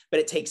possible,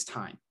 but it takes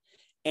time.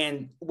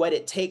 And what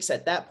it takes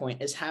at that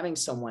point is having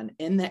someone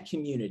in that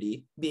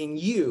community, being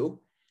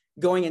you,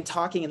 going and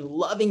talking and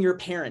loving your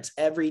parents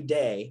every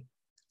day,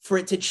 for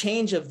it to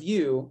change a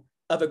view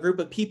of a group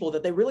of people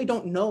that they really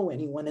don't know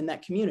anyone in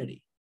that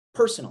community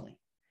personally.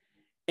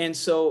 And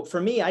so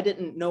for me, I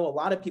didn't know a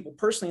lot of people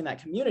personally in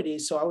that community.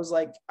 So I was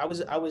like, I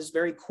was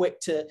very quick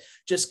to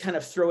just kind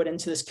of throw it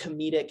into this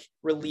comedic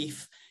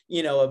relief,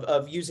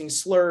 of using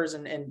slurs.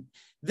 And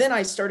then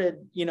I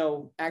started,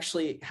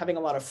 actually having a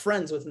lot of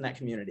friends within that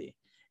community.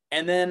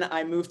 And then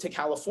I moved to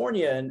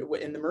California and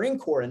in the Marine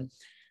Corps. And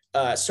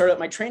started up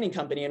my training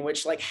company, in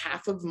which like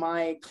half of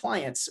my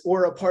clients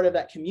were a part of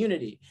that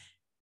community.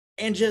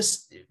 And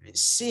just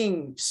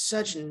seeing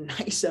such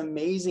nice,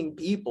 amazing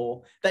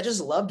people that just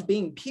loved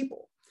being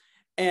people.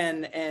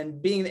 And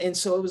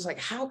so it was like,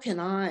 how can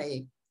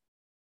I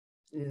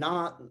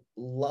not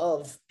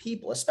love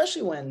people,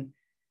 especially when,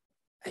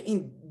 I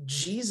mean,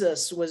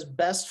 Jesus was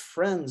best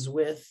friends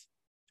with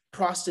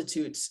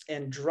prostitutes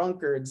and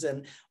drunkards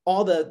and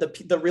all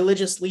the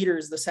religious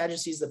leaders, the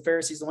Sadducees, the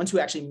Pharisees, the ones who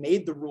actually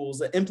made the rules,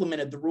 that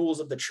implemented the rules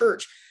of the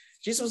church.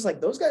 Jesus was like,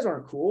 those guys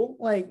aren't cool.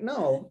 Like,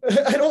 no,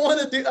 I don't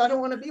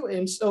want to be with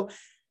him. So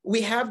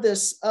we have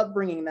this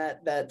upbringing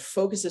that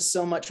focuses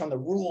so much on the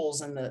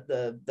rules and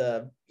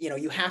the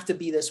you have to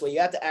be this way, you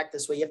have to act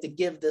this way, you have to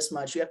give this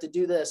much, you have to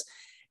do this.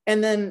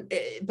 And then,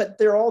 but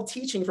they're all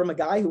teaching from a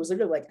guy who was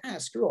literally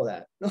like, screw all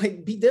that.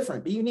 Like, be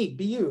different, be unique,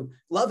 be you,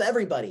 love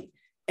everybody.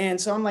 And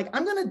so I'm like,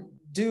 I'm going to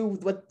do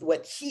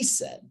what he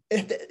said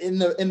in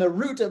the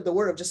root of the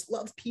word of just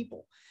love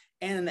people.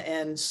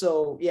 And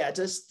so, yeah,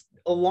 just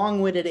a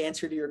long-winded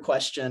answer to your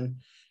question.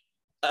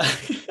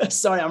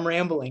 Sorry, I'm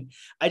rambling.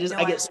 I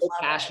get so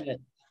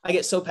passionate. I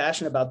get so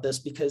passionate about this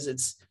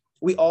because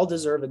we all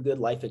deserve a good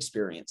life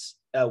experience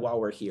while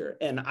we're here.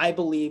 And I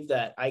believe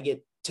that I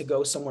get to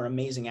go somewhere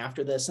amazing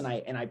after this. And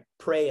I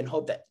pray and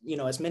hope that,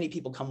 as many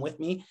people come with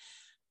me.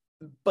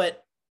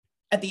 But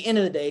at the end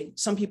of the day,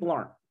 some people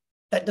aren't.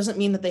 That doesn't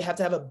mean that they have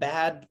to have a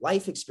bad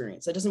life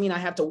experience. That doesn't mean I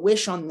have to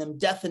wish on them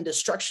death and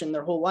destruction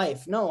their whole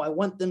life. No, I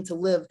want them to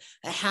live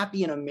a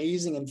happy and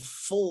amazing and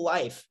full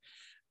life.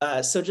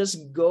 So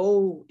just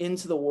go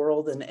into the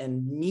world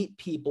and meet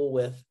people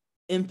with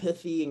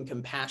empathy and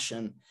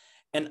compassion,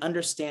 and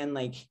understand,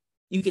 like,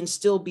 you can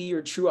still be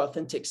your true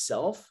authentic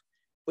self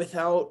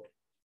without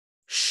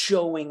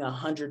showing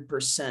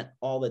 100%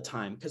 all the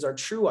time, because our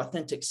true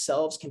authentic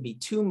selves can be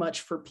too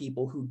much for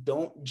people who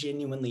don't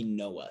genuinely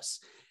know us.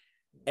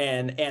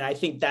 And I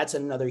think that's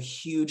another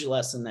huge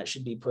lesson that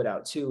should be put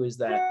out too, is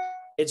that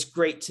it's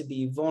great to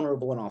be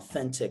vulnerable and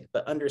authentic,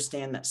 but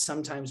understand that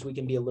sometimes we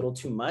can be a little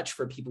too much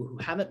for people who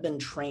haven't been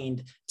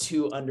trained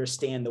to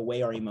understand the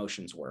way our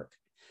emotions work.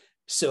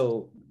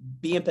 So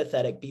be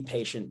empathetic, be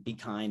patient, be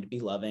kind, be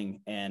loving,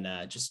 and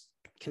just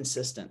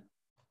consistent.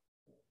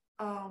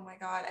 Oh my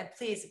God. And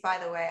please, by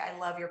the way, I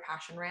love your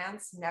passion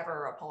rants.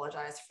 Never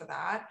apologize for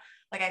that.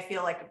 Like, I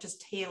feel like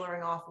just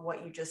tailoring off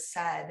what you just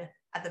said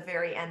at the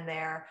very end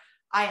there,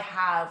 I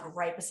have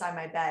right beside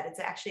my bed,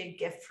 it's actually a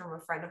gift from a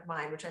friend of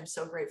mine, which I'm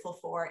so grateful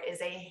for, is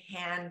a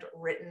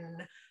handwritten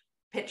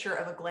picture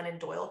of a Glennon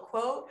Doyle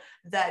quote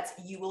that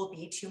you will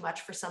be too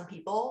much for some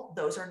people.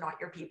 Those are not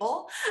your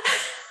people.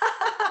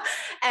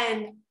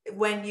 And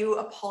when you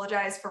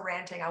apologize for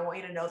ranting, I want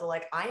you to know that,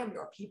 like, I am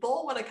your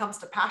people when it comes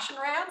to passion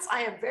rants.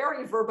 I am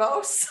very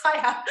verbose. I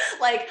have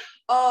like,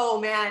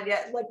 oh man,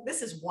 yeah, like,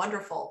 this is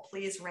wonderful.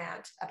 Please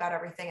rant about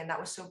everything. And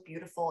that was so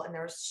beautiful. And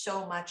there's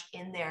so much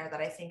in there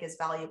that I think is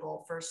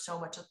valuable for so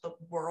much of the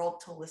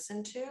world to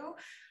listen to.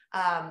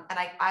 And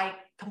I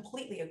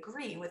completely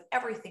agree with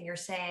everything you're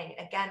saying,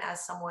 again,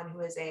 as someone who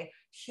is a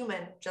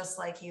human just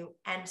like you,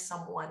 and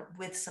someone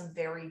with some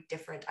very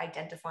different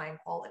identifying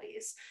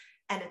qualities.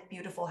 And it's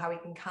beautiful how we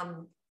can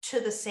come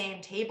to the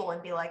same table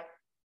and be like,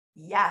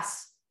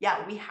 yes,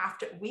 yeah, we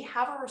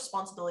have a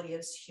responsibility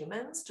as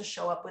humans to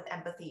show up with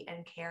empathy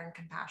and care and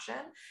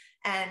compassion.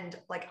 And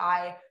like,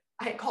 I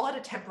call it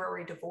a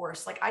temporary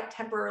divorce. Like, I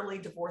temporarily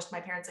divorced my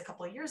parents a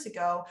couple of years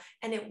ago,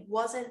 and it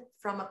wasn't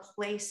from a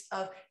place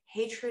of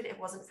hatred. It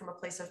wasn't from a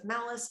place of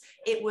malice.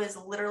 It was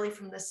literally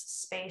from this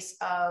space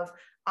of,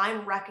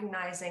 I'm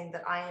recognizing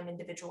that I am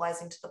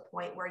individualizing to the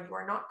point where you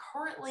are not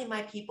currently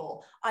my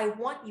people. I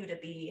want you to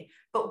be,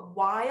 but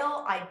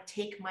while I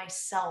take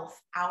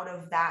myself out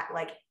of that,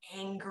 like,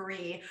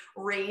 angry,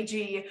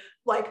 ragey,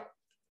 like,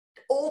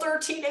 older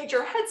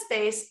teenager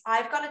headspace,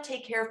 I've got to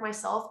take care of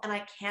myself, and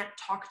I can't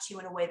talk to you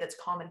in a way that's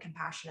calm and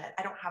compassionate.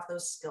 I don't have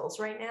those skills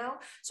right now.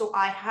 So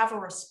I have a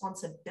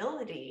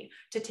responsibility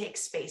to take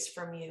space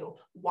from you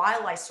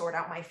while I sort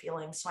out my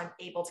feelings, so I'm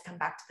able to come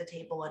back to the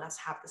table and us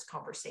have this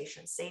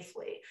conversation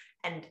safely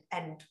and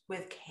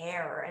with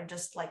care and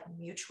just like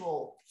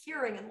mutual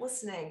hearing and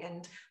listening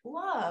and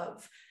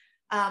love.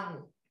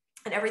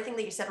 And everything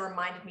that you said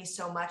reminded me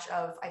so much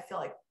of, I feel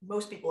like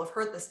most people have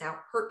heard this now,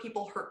 hurt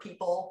people,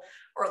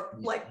 or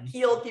like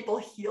heal people,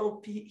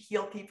 heal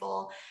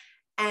people.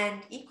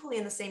 And equally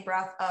in the same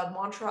breath, a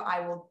mantra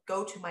I will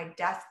go to my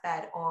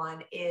deathbed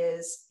on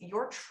is,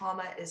 your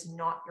trauma is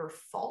not your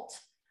fault,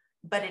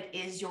 but it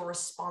is your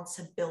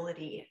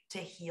responsibility to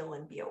heal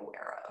and be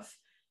aware of.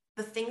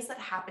 The things that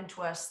happen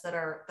to us that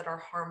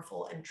are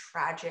harmful and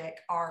tragic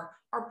are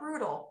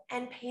brutal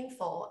and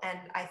painful. And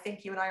I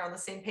think you and I are on the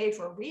same page,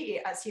 where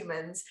we as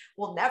humans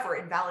will never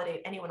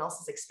invalidate anyone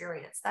else's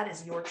experience. That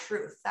is your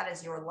truth. That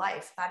is your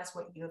life. That is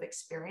what you have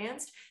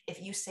experienced.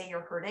 If you say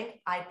you're hurting,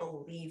 I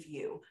believe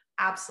you.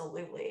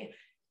 Absolutely.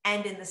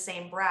 And in the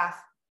same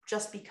breath,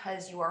 just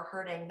because you are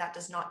hurting, that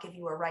does not give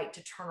you a right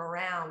to turn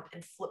around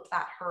and flip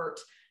that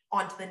hurt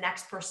onto the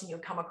next person you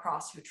come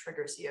across who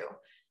triggers you.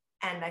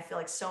 And I feel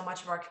like so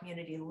much of our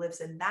community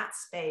lives in that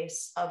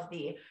space of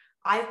the,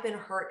 I've been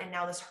hurt and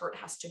now this hurt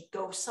has to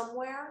go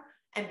somewhere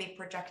and be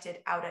projected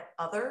out at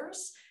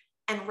others.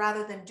 And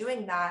rather than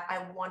doing that,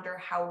 I wonder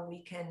how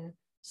we can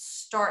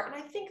start. And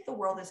I think the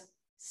world is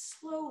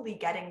slowly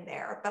getting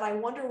there, but I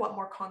wonder what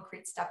more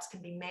concrete steps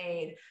can be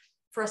made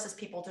for us as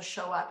people to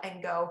show up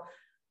and go,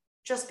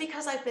 just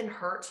because I've been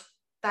hurt,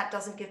 that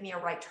doesn't give me a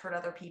right to hurt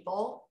other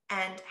people.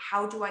 And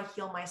how do I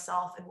heal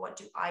myself? And what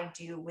do I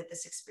do with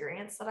this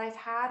experience that I've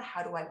had?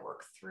 How do I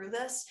work through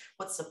this?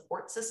 What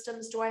support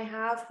systems do I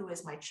have? Who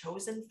is my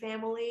chosen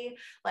family?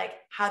 Like,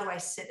 how do I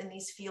sit in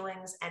these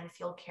feelings and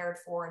feel cared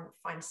for and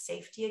find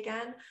safety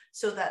again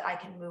so that I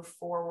can move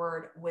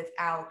forward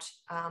without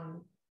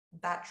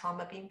that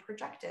trauma being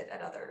projected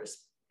at others?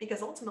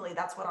 Because ultimately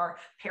that's what our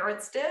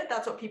parents did.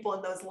 That's what people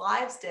in those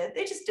lives did.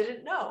 They just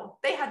didn't know.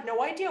 They had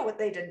no idea what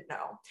they didn't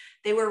know.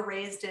 They were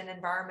raised in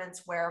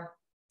environments where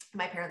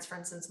my parents, for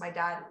instance, my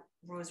dad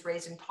was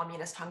raised in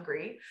communist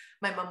Hungary.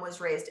 My mom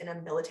was raised in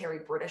a military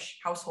British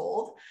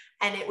household.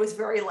 And it was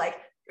very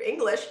like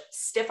English,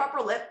 stiff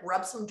upper lip,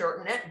 rub some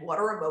dirt in it. What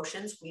are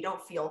emotions? We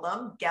don't feel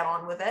them. Get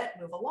on with it,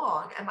 move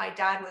along. And my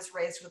dad was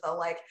raised with a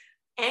like,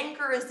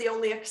 anger is the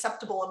only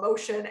acceptable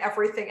emotion.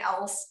 Everything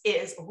else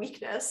is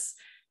weakness.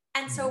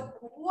 And so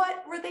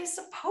what were they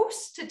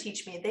supposed to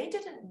teach me? They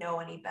didn't know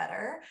any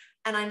better.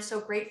 And I'm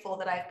so grateful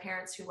that I have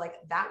parents who like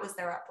that was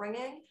their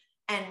upbringing.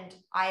 And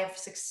I have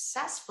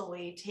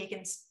successfully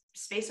taken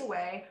space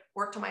away,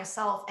 worked on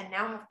myself, and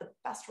now have the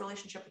best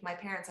relationship with my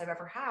parents I've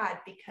ever had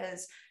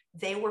because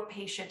they were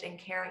patient and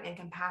caring and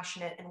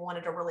compassionate and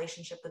wanted a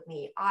relationship with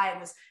me. I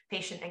was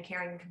patient and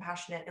caring and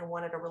compassionate and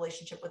wanted a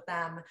relationship with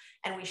them.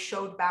 And we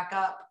showed back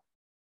up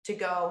to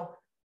go,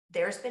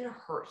 there's been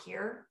hurt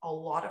here, a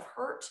lot of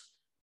hurt.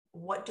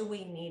 What do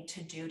we need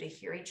to do to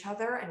hear each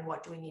other? And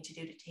what do we need to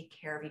do to take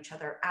care of each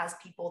other as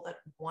people that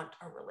want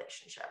a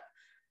relationship?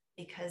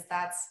 Because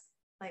that's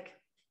like,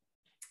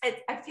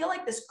 I feel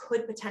like this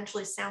could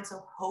potentially sound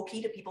so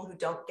hokey to people who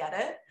don't get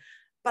it,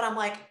 but I'm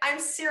like, I'm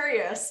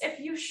serious. If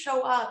you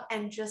show up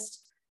and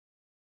just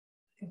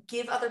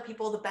give other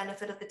people the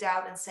benefit of the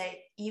doubt and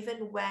say,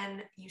 even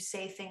when you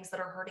say things that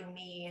are hurting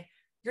me,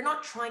 you're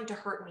not trying to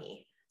hurt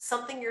me.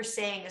 Something you're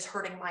saying is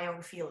hurting my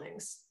own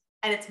feelings.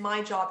 And it's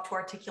my job to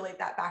articulate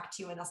that back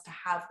to you and us to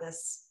have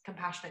this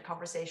compassionate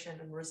conversation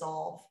and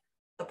resolve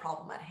the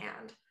problem at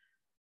hand.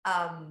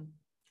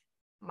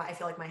 I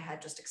feel like my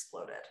head just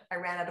exploded. I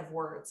ran out of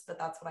words, but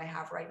that's what I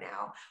have right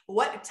now.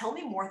 Tell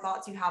me more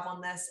thoughts you have on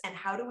this, and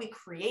how do we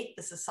create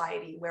the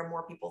society where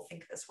more people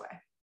think this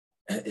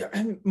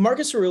way?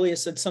 Marcus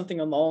Aurelius said something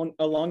along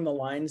the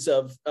lines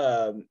of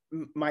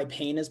my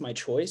pain is my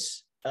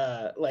choice.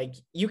 Like,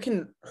 you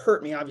can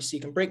hurt me, obviously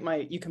you can break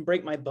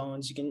my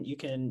bones, you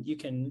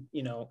can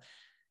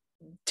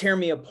tear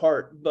me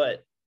apart,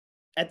 but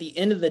at the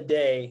end of the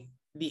day,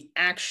 the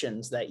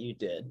actions that you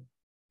did,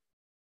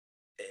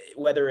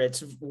 whether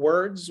it's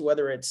words,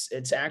 whether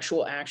it's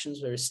actual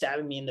actions, whether it's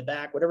stabbing me in the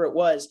back, whatever it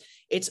was,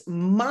 it's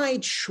my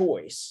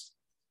choice.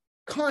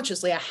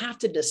 Consciously, I have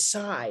to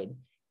decide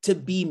to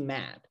be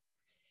mad.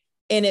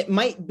 And it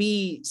might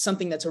be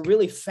something that's a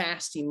really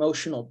fast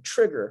emotional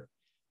trigger,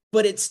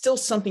 but it's still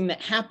something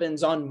that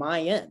happens on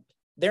my end.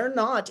 They're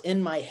not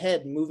in my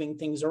head moving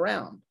things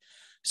around.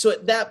 So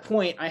at that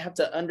point, I have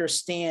to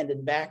understand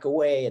and back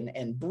away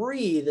and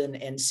breathe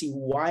and see,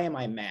 why am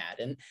I mad?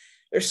 And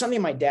there's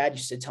something my dad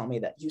used to tell me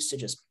that used to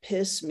just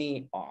piss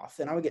me off.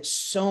 And I would get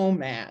so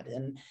mad.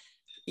 And,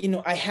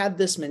 I had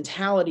this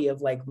mentality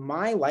of like,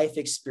 my life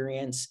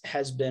experience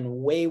has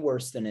been way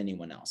worse than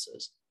anyone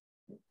else's.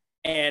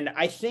 And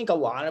I think a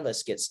lot of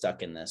us get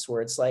stuck in this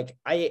where it's like,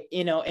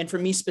 and for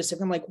me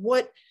specifically, I'm like,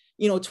 what,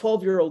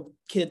 12-year-old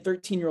kid,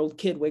 13-year-old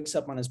kid wakes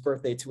up on his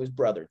birthday to his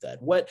brother dead.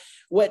 What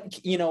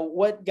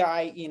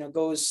guy,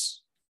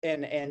 goes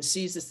and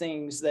sees the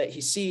things that he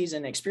sees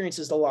and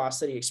experiences the loss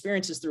that he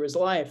experiences through his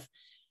life.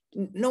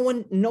 No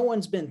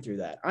one's been through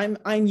that.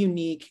 I'm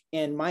unique,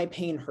 and my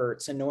pain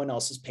hurts, and no one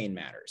else's pain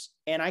matters.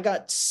 And I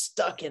got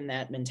stuck in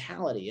that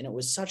mentality, and it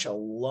was such a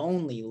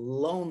lonely,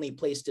 lonely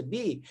place to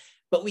be.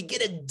 But we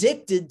get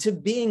addicted to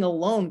being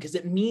alone because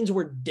it means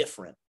we're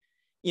different,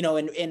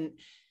 and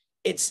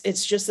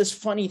it's just this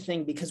funny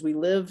thing, because we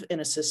live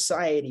in a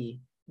society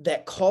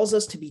that calls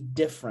us to be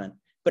different,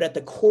 but at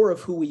the core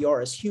of who we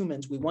are as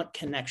humans, we want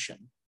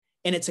connection.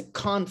 And it's a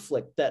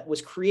conflict that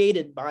was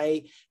created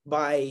by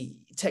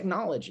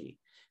technology.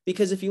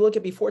 Because if you look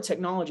at before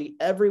technology,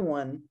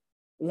 everyone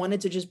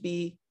wanted to just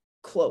be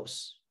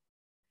close,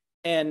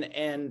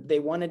 and they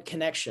wanted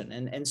connection.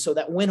 And so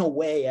that went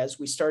away as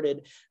we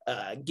started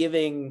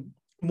giving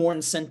more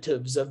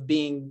incentives of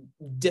being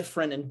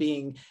different and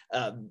being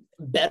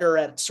better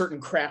at certain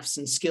crafts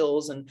and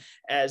skills. And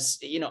as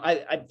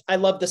I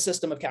love the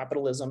system of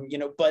capitalism,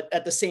 but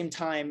at the same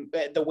time,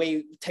 the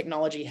way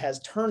technology has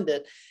turned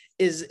it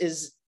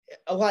is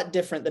a lot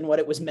different than what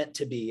it was meant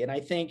to be. And I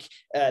think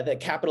the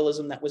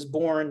capitalism that was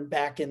born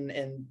back in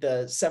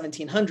the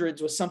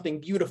 1700s was something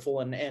beautiful.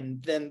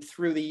 And then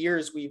through the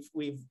years,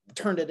 we've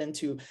turned it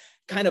into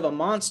kind of a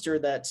monster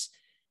that's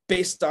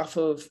based off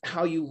of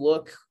how you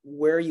look,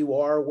 where you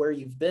are, where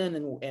you've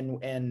been,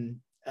 and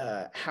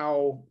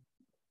how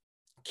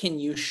can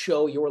you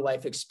show your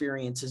life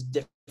experience is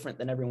different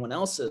than everyone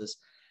else's.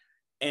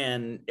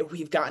 And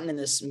we've gotten in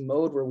this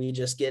mode where we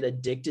just get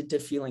addicted to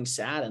feeling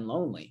sad and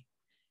lonely.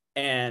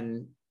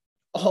 And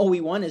all we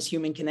want is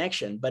human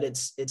connection, but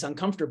it's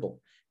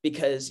uncomfortable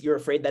because you're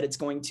afraid that it's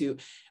going to,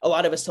 a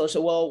lot of us tell us,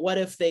 well, what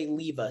if they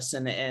leave us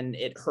and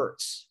it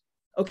hurts?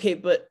 Okay,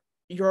 but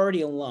you're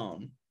already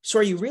alone. So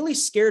are you really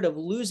scared of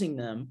losing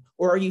them,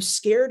 or are you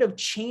scared of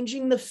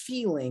changing the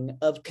feeling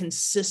of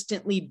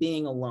consistently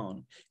being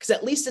alone? Because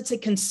at least it's a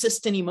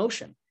consistent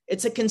emotion.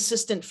 It's a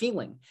consistent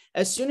feeling.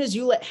 As soon as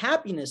you let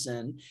happiness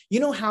in,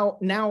 you know how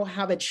now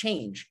have a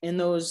change in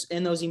those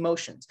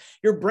emotions.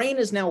 Your brain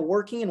is now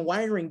working and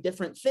wiring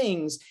different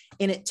things,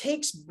 and it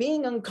takes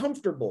being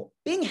uncomfortable.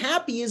 Being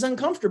happy is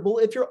uncomfortable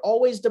if you're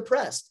always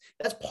depressed.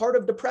 That's part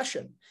of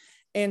depression.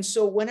 And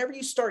so whenever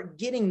you start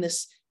getting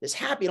this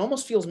happy, it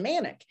almost feels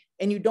manic,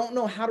 and you don't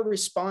know how to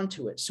respond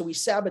to it. So we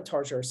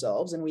sabotage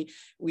ourselves, and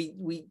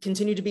we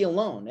continue to be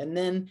alone. And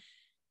then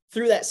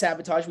through that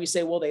sabotage, we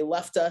say, well, they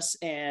left us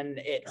and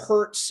it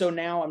hurts, so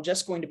now I'm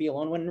just going to be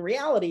alone. When in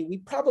reality, we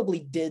probably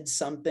did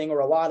something or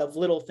a lot of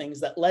little things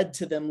that led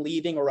to them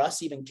leaving, or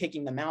us even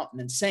kicking them out and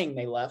then saying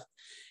they left.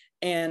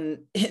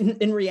 And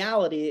in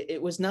reality,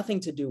 it was nothing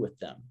to do with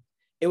them.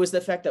 It was the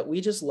fact that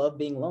we just love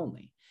being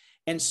lonely.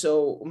 And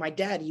so my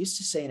dad used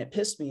to say, and it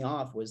pissed me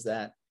off, was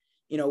that,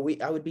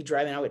 I would be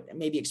driving, I would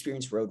maybe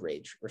experience road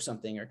rage or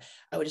something, or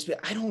I would just be,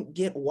 I don't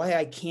get why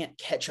I can't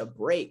catch a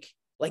break.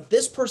 Like,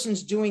 this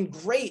person's doing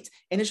great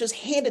and it's just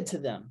handed to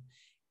them.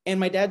 And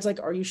my dad's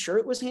like, are you sure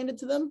it was handed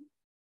to them?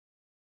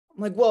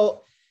 I'm like,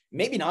 well,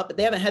 maybe not, but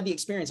they haven't had the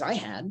experience I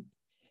had.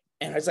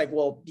 And I was like,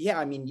 well, yeah,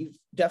 I mean, you've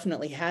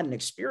definitely had an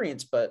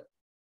experience, but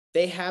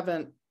they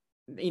haven't,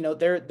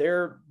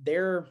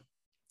 their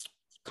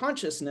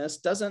consciousness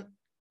doesn't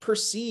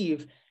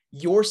perceive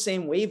your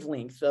same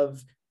wavelength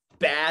of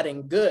bad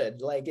and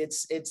good. Like,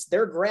 it's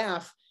their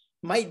graph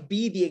might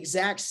be the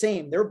exact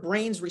same. Their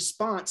brain's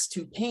response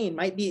to pain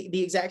might be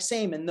the exact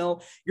same. And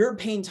though your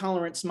pain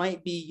tolerance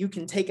might be, you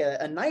can take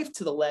a knife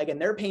to the leg,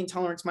 and their pain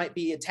tolerance might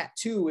be a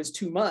tattoo is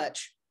too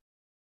much,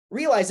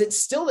 realize it's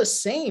still the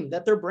same,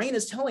 that their brain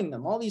is telling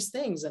them all these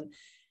things. And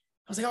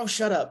I was like, oh,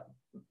 shut up.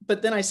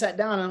 But then I sat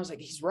down and I was like,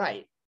 he's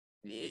right.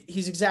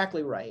 He's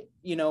exactly right.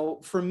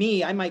 For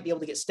me, I might be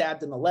able to get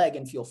stabbed in the leg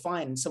and feel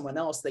fine. And someone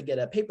else, they get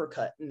a paper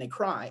cut and they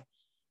cry.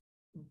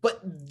 But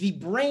the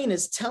brain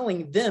is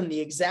telling them the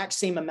exact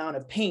same amount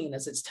of pain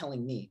as it's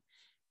telling me.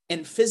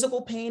 And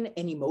physical pain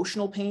and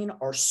emotional pain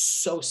are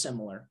so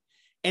similar.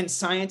 And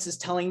science is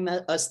telling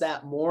us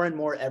that more and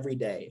more every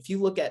day. If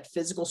you look at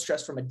physical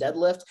stress from a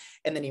deadlift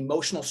and then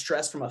emotional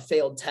stress from a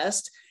failed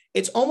test,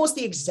 it's almost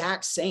the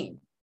exact same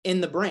in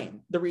the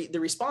brain, the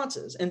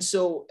responses. And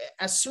so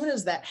as soon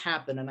as that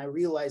happened, and I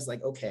realized,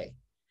 like, okay,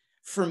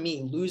 for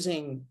me,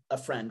 losing a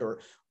friend or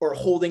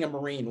holding a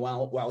Marine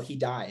while he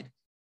died,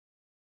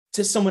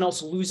 to someone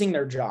else losing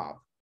their job,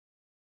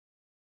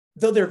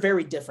 though they're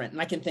very different.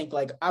 And I can think,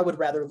 like, I would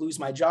rather lose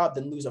my job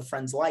than lose a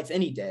friend's life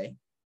any day.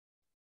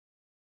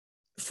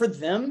 For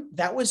them,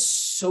 that was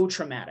so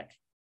traumatic.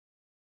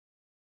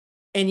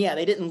 And yeah,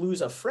 they didn't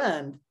lose a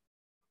friend,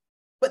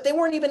 but they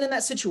weren't even in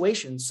that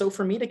situation. So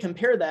for me to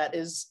compare that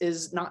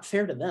is not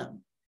fair to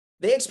them.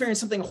 They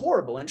experienced something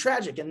horrible and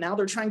tragic, and now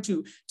they're trying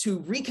to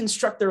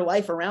reconstruct their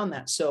life around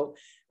that. So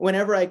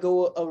whenever I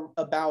go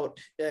about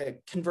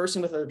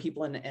conversing with other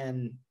people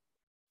and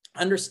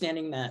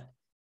understanding that,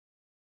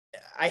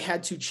 I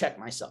had to check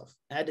myself.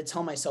 I had to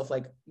tell myself,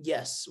 like,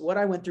 yes, what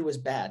I went through was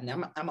bad,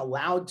 and I'm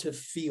allowed to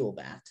feel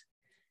that,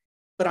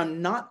 but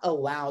I'm not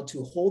allowed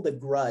to hold a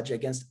grudge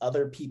against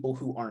other people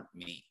who aren't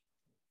me,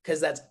 because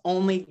that's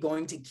only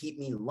going to keep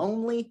me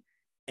lonely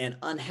and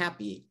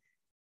unhappy.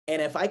 And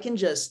if I can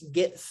just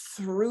get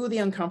through the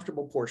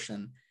uncomfortable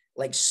portion,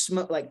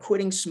 like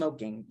quitting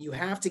smoking, you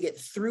have to get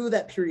through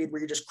that period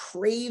where you're just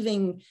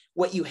craving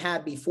what you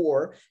had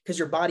before, because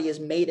your body has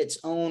made its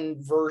own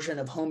version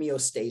of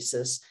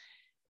homeostasis.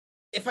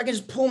 If I can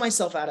just pull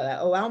myself out of that,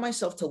 allow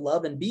myself to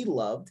love and be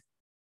loved,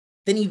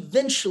 then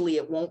eventually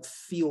it won't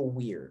feel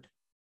weird.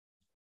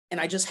 And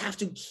I just have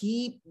to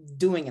keep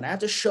doing it. I have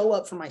to show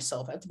up for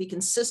myself. I have to be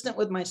consistent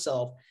with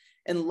myself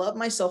and love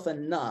myself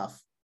enough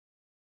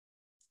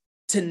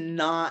to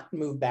not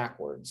move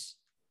backwards.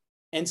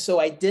 And so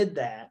I did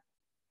that,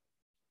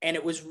 and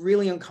it was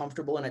really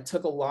uncomfortable. And it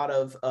took a lot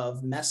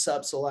of mess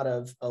ups, a lot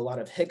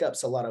of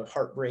hiccups, a lot of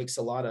heartbreaks,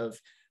 a lot of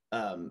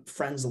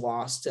friends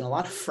lost, and a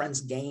lot of friends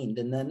gained.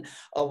 And then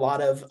a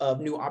lot of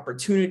new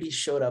opportunities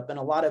showed up, and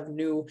a lot of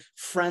new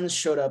friends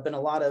showed up, and a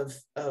lot of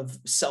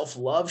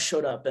self-love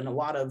showed up, and a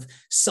lot of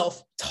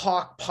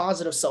self-talk,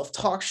 positive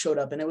self-talk showed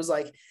up. And it was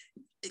like,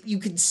 you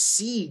could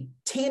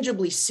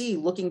tangibly see,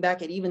 looking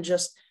back at even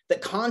just the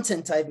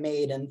content I've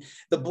made and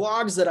the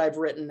blogs that I've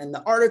written and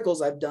the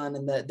articles I've done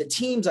and the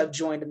teams I've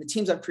joined and the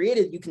teams I've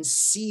created, you can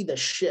see the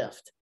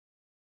shift.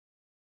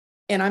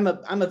 And I'm a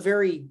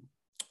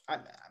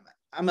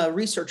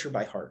researcher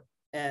by heart.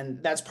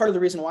 And that's part of the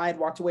reason why I'd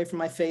walked away from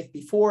my faith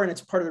before. And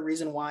it's part of the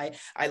reason why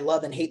I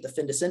love and hate the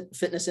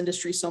fitness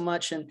industry so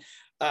much. And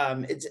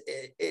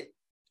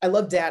I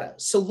love data.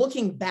 So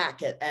looking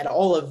back at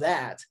all of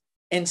that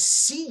and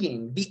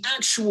seeing the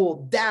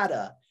actual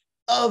data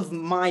of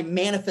my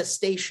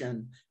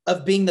manifestation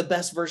of being the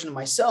best version of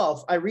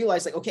myself, I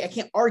realized like, okay, I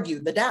can't argue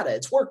the data.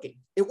 It's working.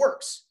 It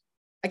works.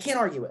 I can't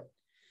argue it.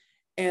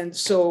 And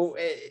so,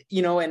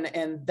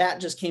 and that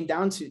just came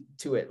down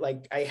to it.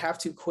 Like, I have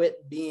to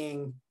quit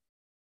being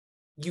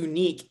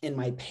unique in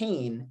my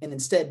pain and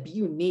instead be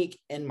unique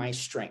in my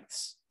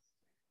strengths.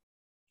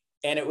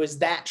 And it was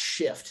that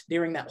shift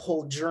during that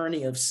whole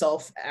journey of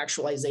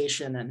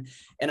self-actualization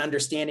and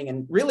understanding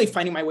and really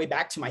finding my way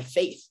back to my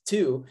faith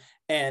too.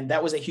 And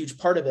that was a huge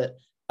part of it.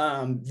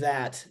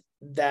 I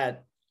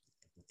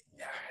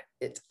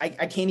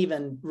can't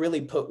even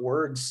really put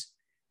words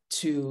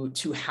to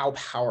how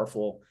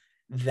powerful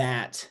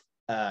that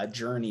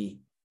journey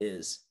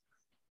is.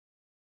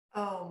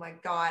 Oh my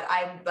God,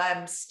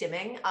 I'm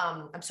stimming.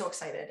 I'm so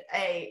excited.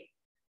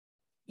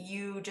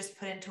 You just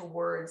put into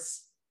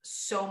words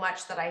so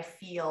much that I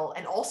feel.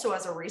 And also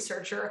as a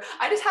researcher,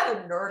 I just had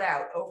a nerd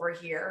out over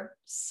here.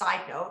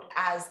 Side note,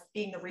 as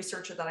being the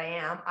researcher that I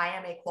am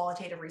a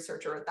qualitative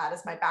researcher. That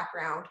is my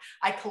background.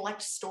 I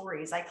collect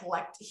stories. I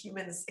collect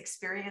humans'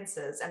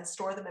 experiences and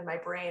store them in my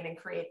brain and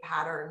create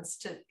patterns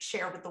to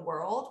share with the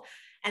world.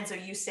 And so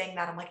you saying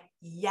that, I'm like,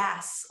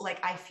 yes,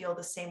 like I feel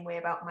the same way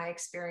about my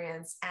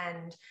experience.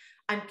 And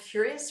I'm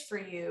curious for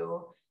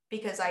you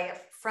because I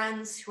have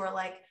friends who are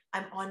like,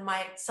 I'm on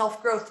my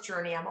self-growth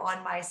journey. I'm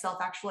on my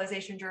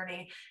self-actualization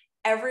journey.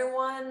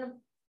 Everyone,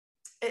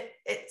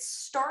 it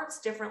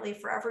starts differently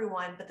for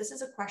everyone, but this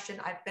is a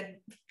question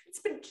it's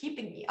been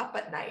keeping me up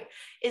at night.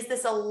 Is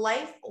this a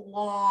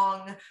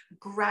lifelong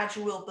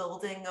gradual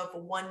building of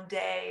one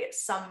day?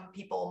 Some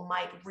people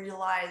might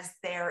realize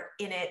they're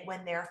in it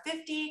when they're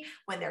 50,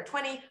 when they're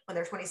 20, when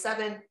they're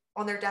 27,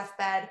 on their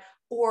deathbed,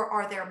 or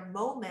are there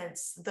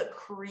moments that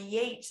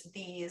create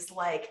these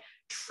like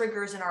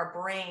triggers in our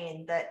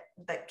brain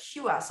that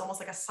cue us almost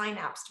like a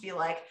synapse to be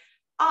like,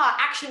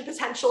 action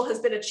potential has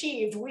been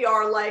achieved. We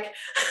are like,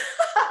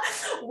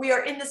 we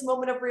are in this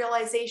moment of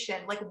realization.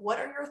 Like, what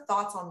are your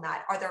thoughts on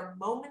that? Are there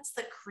moments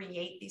that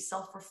create these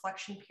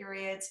self-reflection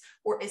periods,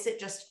 or is it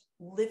just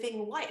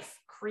living life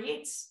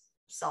creates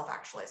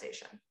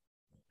self-actualization?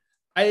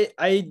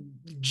 I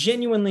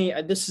genuinely,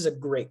 this is a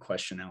great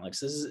question, Alex.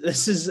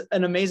 This is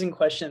an amazing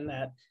question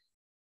that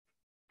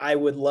I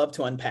would love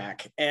to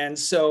unpack. And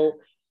so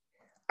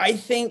I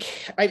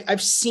think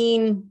I've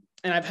seen,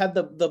 and I've had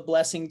the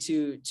blessing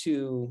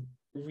to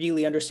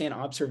really understand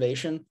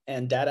observation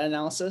and data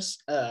analysis.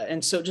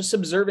 And so just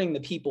observing the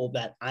people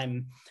that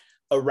I'm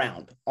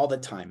around all the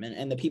time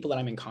and the people that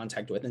I'm in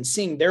contact with and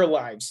seeing their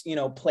lives,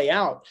 play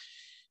out.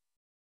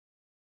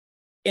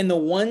 And the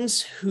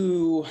ones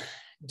who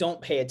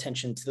don't pay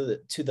attention to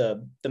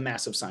the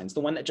massive signs,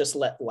 the one that just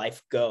let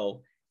life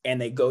go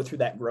and they go through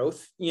that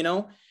growth,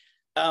 a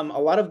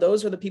lot of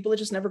those are the people that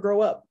just never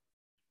grow up.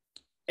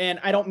 And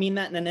I don't mean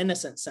that in an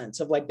innocent sense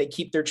of like they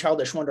keep their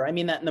childish wonder. I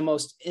mean that in the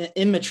most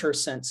immature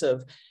sense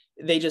of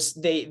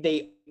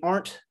they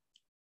aren't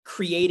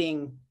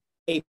creating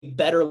a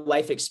better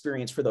life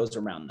experience for those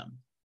around them.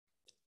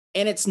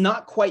 And it's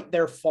not quite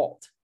their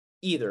fault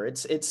either.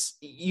 It's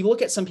you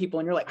look at some people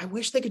and you're like, I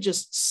wish they could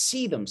just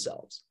see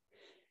themselves.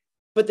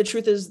 But the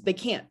truth is they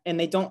can't, and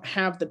they don't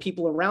have the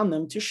people around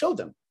them to show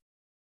them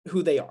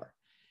who they are.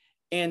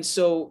 And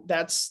so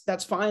that's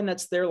fine.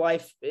 That's their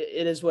life.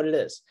 It is what it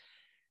is.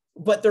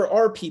 But there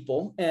are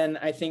people, and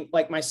I think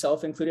like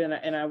myself included,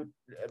 and I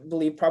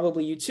believe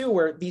probably you too,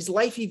 where these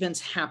life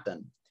events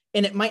happen.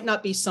 And it might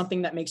not be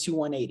something that makes you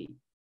 180,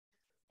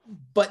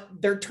 but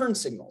they're turn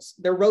signals,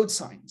 they're road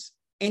signs.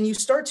 And you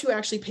start to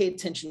actually pay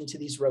attention to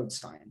these road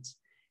signs.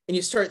 And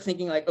you start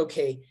thinking like,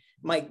 okay,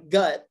 my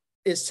gut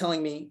is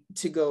telling me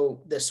to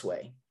go this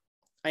way.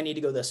 I need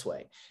to go this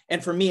way.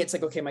 And for me, it's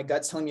like, okay, my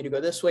gut's telling me to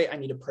go this way. I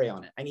need to pray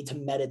on it. I need to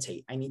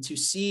meditate. I need to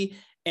see.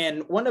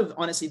 And one of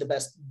honestly the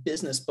best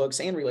business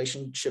books and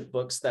relationship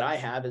books that I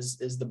have is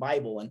the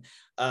Bible. And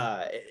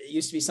it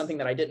used to be something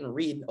that I didn't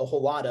read a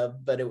whole lot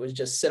of, but it was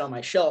just sit on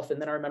my shelf. And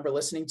then I remember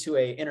listening to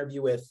an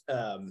interview with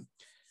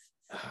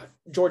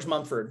George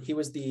Mumford. He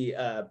was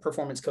the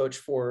performance coach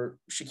for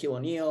Shaquille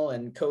O'Neal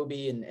and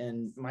Kobe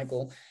and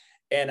Michael.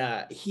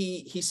 And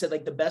he said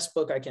like the best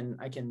book I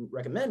can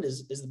recommend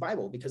is the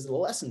Bible because of the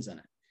lessons in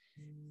it.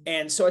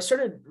 And so I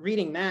started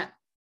reading that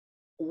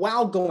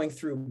while going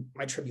through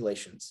my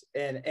tribulations.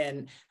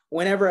 And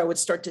whenever I would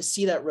start to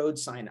see that road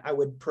sign, I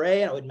would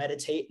pray, I would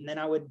meditate, and then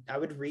I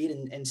would read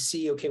and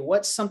see, okay,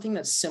 what's something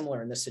that's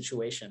similar in this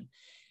situation?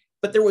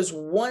 But there was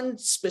one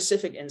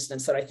specific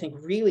instance that I think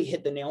really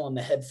hit the nail on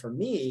the head for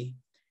me.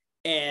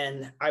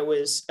 And I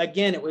was,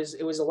 again, it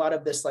was a lot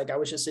of this, like I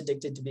was just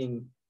addicted to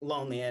being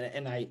lonely.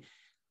 And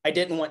I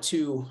didn't want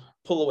to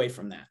pull away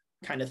from that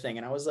kind of thing.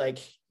 And I was like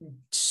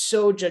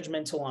so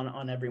judgmental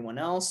on everyone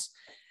else.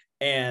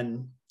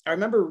 And I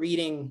remember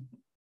reading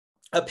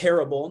a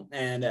parable,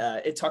 and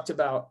it talked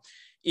about,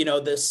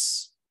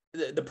 this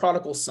the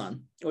prodigal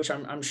son, which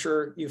I'm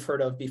sure you've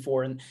heard of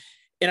before. And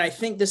I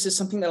think this is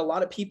something that a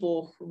lot of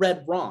people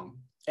read wrong.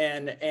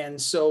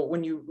 And so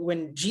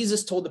when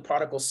Jesus told the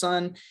prodigal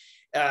son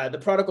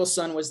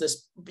was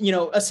this,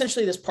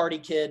 essentially this party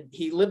kid.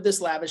 He lived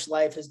this lavish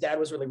life. His dad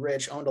was really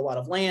rich, owned a lot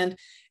of land.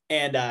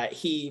 And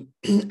he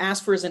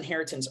asked for his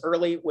inheritance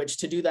early, which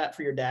to do that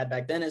for your dad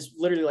back then is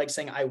literally like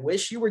saying, I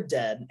wish you were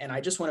dead and I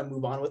just want to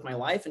move on with my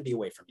life and be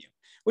away from you,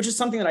 which is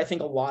something that I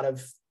think a lot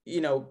of,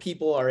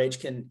 people our age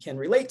can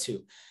relate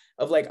to,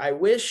 of like, I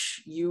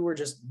wish you were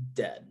just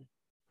dead.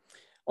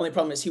 Only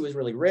problem is he was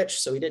really rich.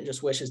 So he didn't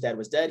just wish his dad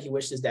was dead. He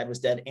wished his dad was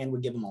dead and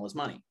would give him all his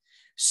money.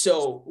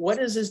 So what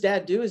does his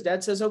dad do? His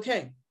dad says,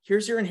 okay,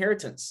 here's your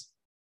inheritance.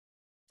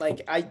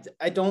 Like,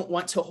 I don't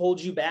want to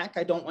hold you back.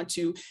 I don't want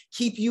to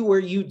keep you where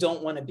you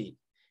don't want to be.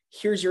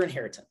 Here's your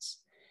inheritance.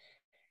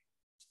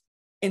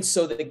 And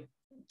so the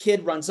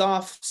kid runs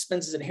off,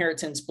 spends his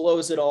inheritance,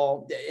 blows it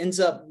all, ends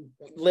up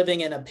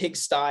living in a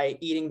pigsty,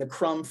 eating the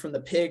crumb from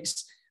the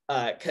pigs,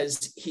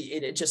 because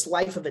it just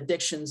life of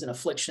addictions and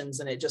afflictions,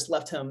 and it just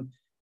left him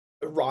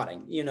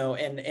rotting,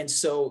 and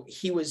so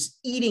he was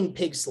eating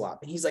pig slop,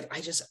 and he's like,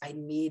 I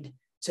need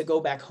to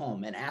go back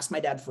home and ask my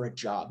dad for a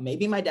job.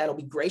 Maybe my dad will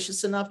be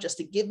gracious enough just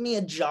to give me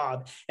a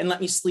job and let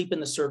me sleep in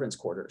the servants'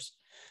 quarters.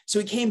 So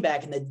he came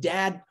back, and the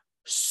dad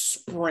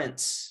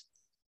sprints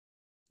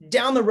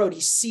down the road.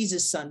 He sees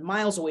his son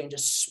miles away and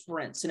just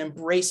sprints and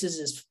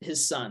embraces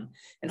his son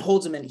and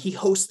holds him. And he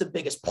hosts the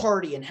biggest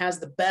party and has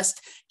the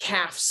best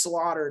calf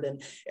slaughtered,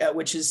 and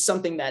which is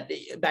something that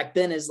back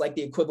then is like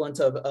the equivalent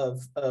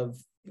of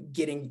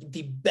getting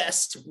the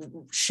best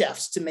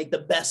chefs to make the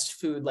best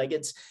food. Like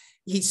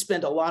he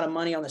spent a lot of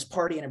money on this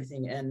party and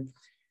everything. And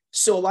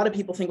so a lot of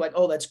people think like,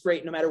 oh, that's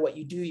great. No matter what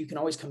you do, you can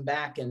always come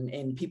back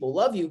and people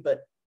love you.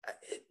 But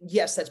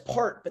yes, that's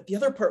part. But the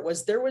other part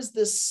was there was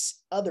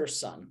this other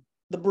son,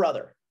 the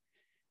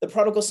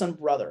prodigal son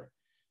brother,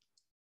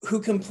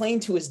 who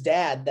complained to his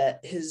dad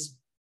that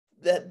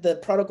the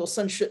prodigal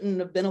son shouldn't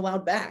have been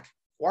allowed back.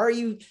 Why are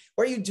you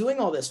doing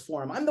all this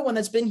for him? I'm the one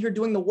that's been here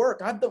doing the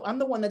work. I'm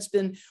the one that's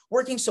been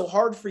working so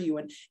hard for you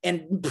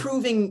and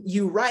proving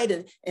you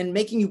right and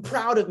making you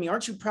proud of me.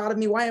 Aren't you proud of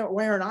me? Why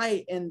aren't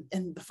I? And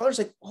the father's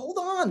like, hold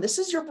on, this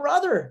is your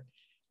brother.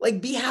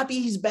 Like, be happy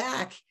he's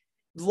back.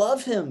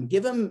 Love him,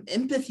 give him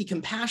empathy,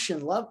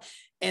 compassion, love.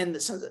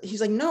 And so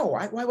he's like, no,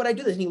 why would I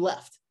do this? And he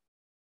left.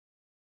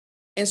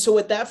 And so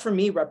what that for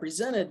me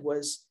represented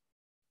was,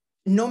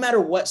 no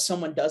matter what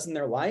someone does in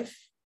their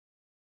life,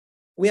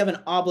 we have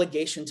an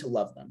obligation to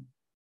love them.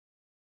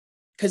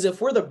 Because if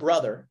we're the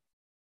brother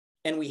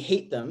and we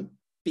hate them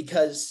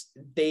because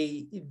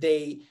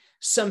they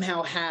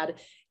somehow had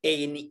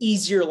an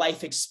easier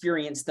life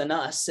experience than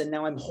us, and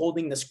now I'm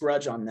holding this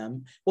grudge on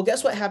them, well,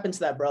 guess what happened to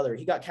that brother?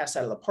 He got cast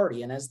out of the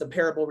party. And as the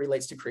parable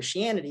relates to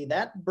Christianity,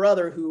 that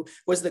brother who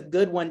was the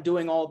good one,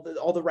 doing all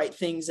the right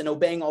things and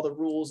obeying all the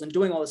rules and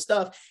doing all the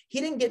stuff,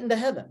 he didn't get into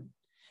heaven.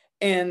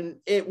 And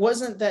it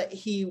wasn't that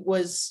he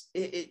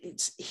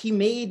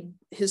made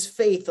his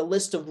faith a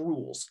list of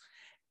rules,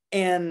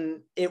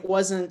 and it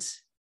wasn't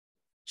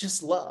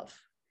just love.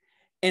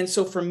 And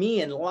so for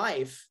me in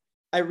life,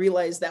 I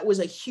realized that was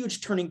a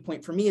huge turning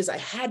point for me, is I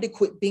had to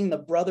quit being the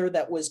brother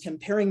that was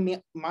comparing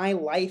my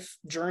life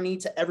journey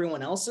to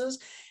everyone else's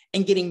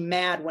and getting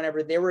mad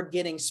whenever they were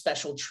getting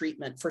special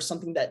treatment for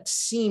something that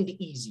seemed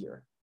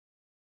easier.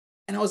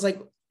 And I was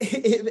like,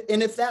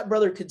 if that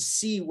brother could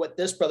see what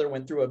this brother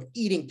went through of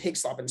eating pig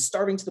slop and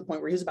starving to the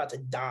point where he was about to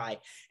die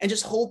and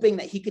just hoping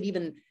that he could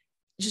even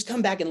just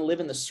come back and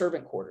live in the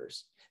servant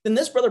quarters, then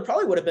this brother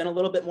probably would have been a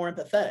little bit more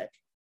empathetic.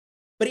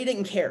 But he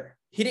didn't care.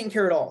 He didn't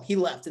care at all. He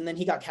left, and then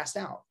he got cast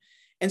out.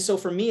 And so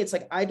for me, it's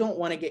like, I don't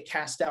want to get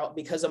cast out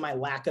because of my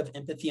lack of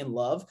empathy and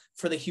love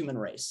for the human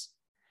race.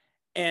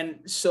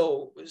 And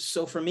so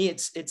for me,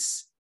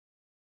 it's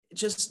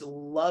just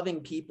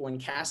loving people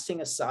and casting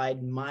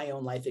aside my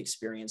own life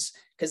experience,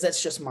 because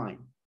that's just mine.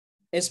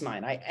 It's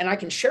mine. I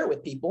can share it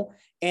with people.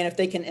 And if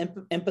they can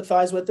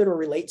empathize with it or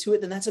relate to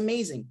it, then that's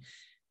amazing.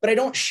 But I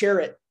don't share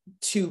it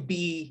to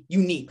be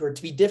unique or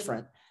to be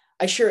different.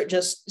 I share it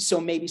just so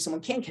maybe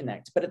someone can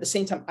connect. But at the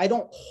same time, I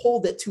don't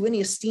hold it to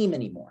any esteem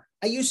anymore.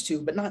 I used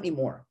to, but not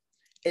anymore.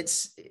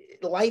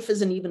 Life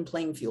is an even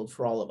playing field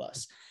for all of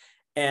us.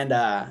 And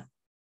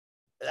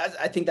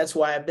I think that's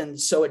why I've been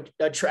so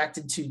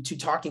attracted to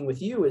talking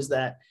with you, is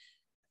that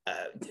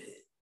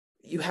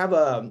you have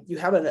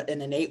an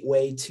innate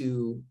way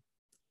to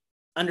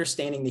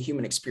understanding the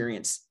human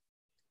experience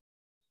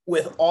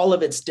with all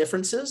of its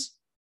differences,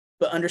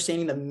 but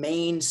understanding the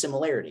main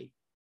similarity.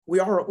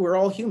 We're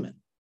all human.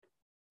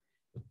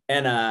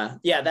 And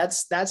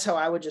that's how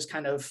I would just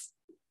kind of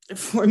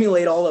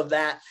formulate all of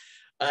that.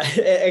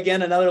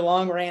 Again, another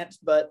long rant,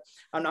 but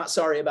I'm not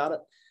sorry about it.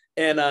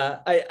 And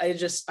I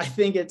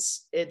think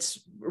it's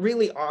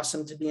really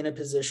awesome to be in a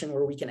position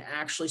where we can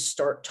actually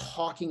start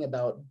talking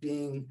about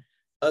being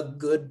a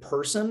good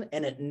person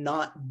and it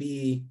not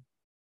be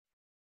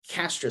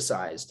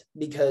castricized,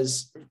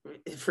 because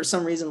for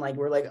some reason, like,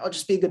 we're like, oh,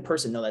 just be a good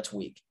person. No, that's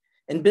weak.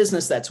 In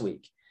business, that's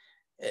weak.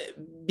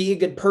 be a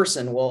good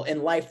person. Well,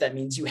 in life, that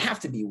means you have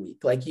to be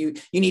weak. Like you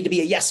need to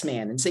be a yes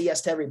man and say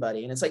yes to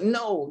everybody. And it's like,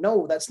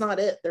 no, that's not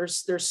it.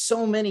 There's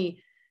so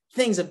many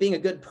things of being a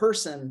good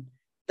person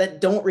that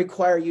don't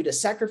require you to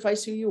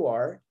sacrifice who you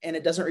are. And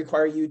it doesn't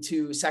require you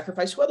to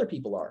sacrifice who other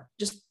people are.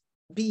 Just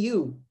be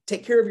you,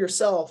 take care of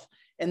yourself,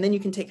 and then you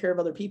can take care of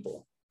other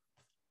people.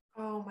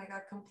 Oh my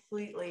God,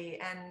 completely.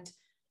 And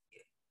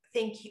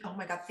thank you. Oh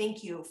my God,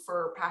 thank you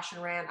for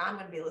Passion Rant. I'm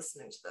going to be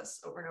listening to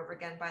this over and over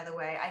again, by the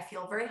way. I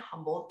feel very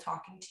humbled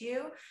talking to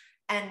you.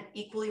 And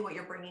equally, what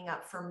you're bringing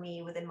up for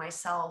me within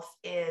myself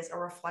is a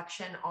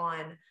reflection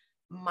on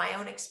my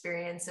own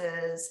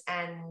experiences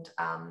and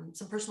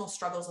some personal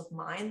struggles of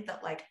mine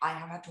that like I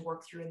have had to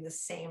work through in the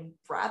same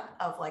breath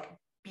of like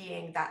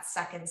being that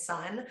second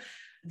son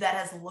that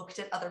has looked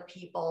at other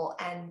people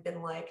and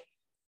been like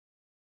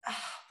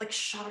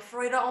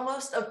Schadenfreude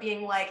almost, of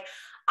being like,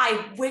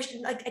 I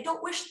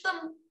don't wish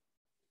them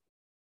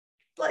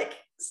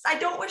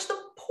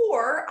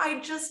poor.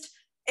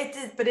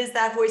 But is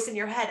that voice in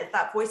your head? It's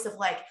that voice of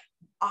like,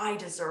 I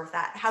deserve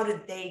that. How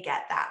did they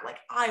get that? Like,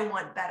 I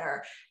want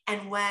better.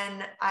 And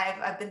when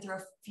I've been through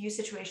a few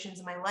situations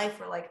in my life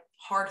where like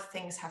hard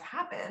things have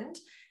happened,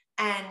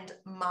 and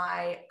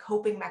my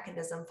coping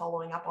mechanism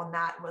following up on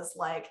that was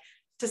like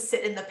to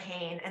sit in the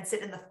pain and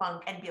sit in the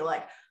funk and be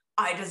like,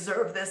 I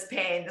deserve this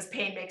pain. This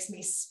pain makes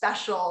me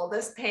special.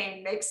 This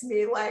pain makes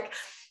me like,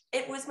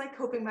 it was my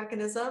coping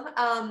mechanism.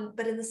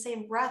 But in the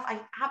same breath,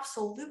 I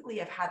absolutely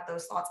have had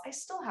those thoughts. I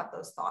still have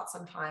those thoughts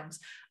sometimes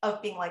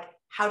of being like,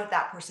 how did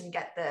that person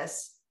get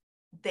this?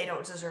 They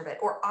don't deserve it.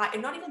 Or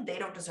not even they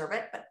don't deserve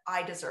it, but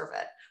I deserve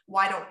it.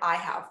 Why don't I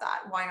have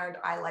that? Why aren't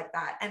I like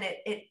that? And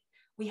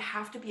we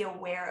have to be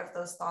aware of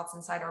those thoughts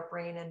inside our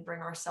brain and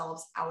bring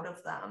ourselves out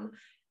of them.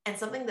 And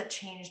something that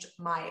changed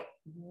my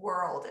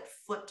world, it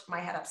flipped my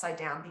head upside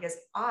down, because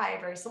I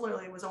very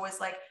similarly was always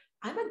like,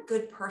 I'm a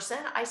good person.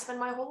 I spend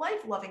my whole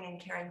life loving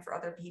and caring for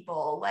other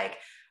people. Like,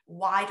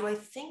 why do I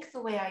think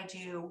the way I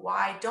do?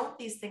 Why don't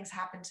these things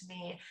happen to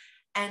me?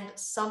 And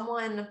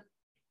someone, it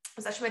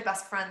was actually my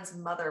best friend's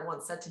mother,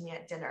 once said to me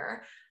at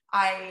dinner,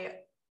 I,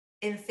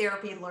 in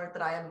therapy, learned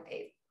that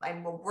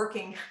I'm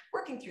working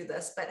through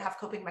this, but have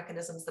coping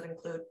mechanisms that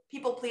include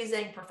people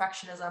pleasing,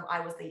 perfectionism. I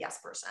was the yes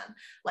person.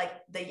 Like,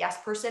 the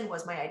yes person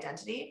was my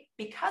identity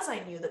because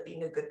I knew that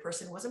being a good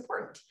person was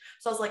important.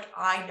 So I was like,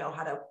 I know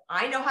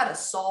how to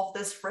solve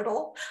this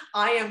riddle.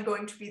 I am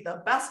going to be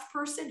the best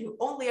person who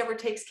only ever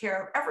takes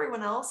care of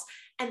everyone else.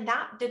 And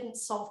that didn't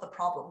solve the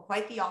problem.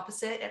 Quite the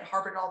opposite. It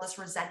harbored all this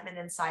resentment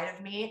inside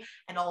of me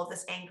and all of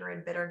this anger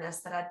and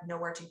bitterness that had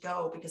nowhere to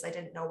go, because I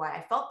didn't know why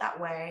I felt that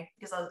way,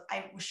 because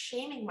I was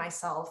shaming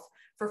myself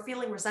for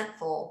feeling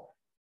resentful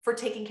for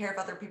taking care of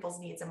other people's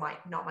needs and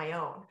not my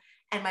own.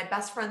 And my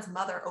best friend's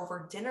mother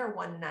over dinner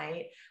one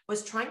night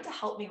was trying to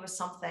help me with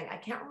something. I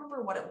can't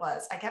remember what it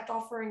was. I kept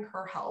offering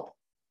her help.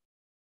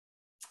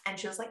 And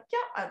she was like,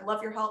 yeah, I'd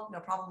love your help. No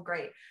problem.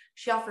 Great.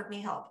 She offered me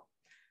help.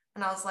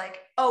 And I was like,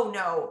 oh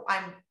no,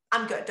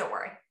 I'm good. Don't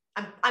worry.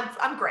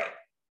 I'm great.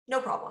 No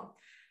problem.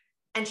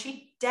 And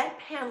she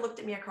deadpan looked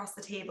at me across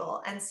the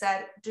table and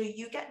said, do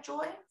you get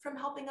joy from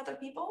helping other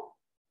people?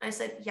 And I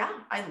said, yeah,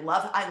 I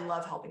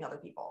love helping other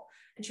people.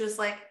 And she was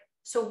like,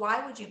 so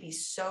why would you be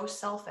so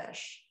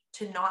selfish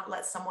to not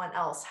let someone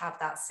else have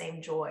that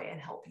same joy and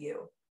help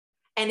you?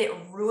 And it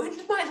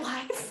ruined my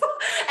life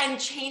and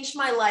changed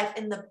my life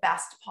in the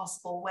best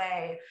possible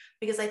way,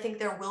 because I think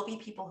there will be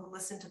people who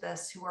listen to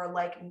this who are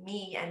like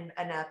me and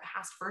a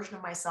past version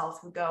of myself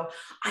who go,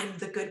 I'm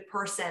the good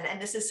person.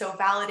 And this is so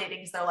validating,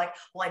 because they're like,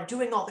 well, I'm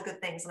doing all the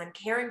good things and I'm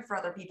caring for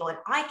other people and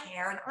I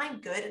care and I'm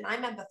good and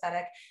I'm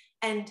empathetic.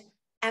 And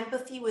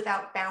empathy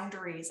without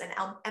boundaries and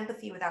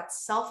empathy without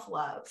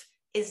self-love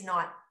is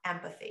not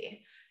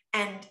empathy.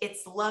 And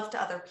it's love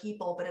to other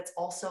people, but it's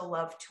also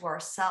love to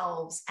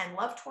ourselves. And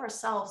love to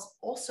ourselves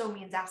also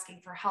means asking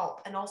for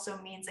help, and also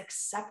means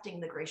accepting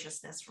the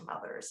graciousness from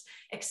others,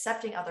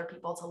 accepting other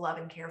people to love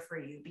and care for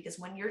you. Because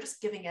when you're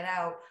just giving it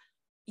out,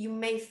 you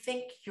may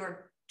think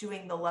you're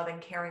doing the love and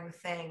caring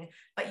thing,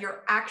 but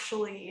you're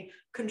actually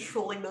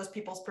controlling those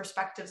people's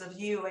perspectives of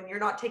you, and you're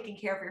not taking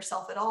care of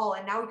yourself at all.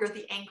 And now you're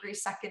the angry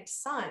second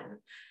son.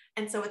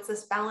 And so it's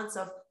this balance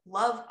of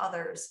love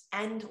others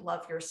and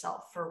love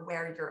yourself for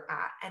where you're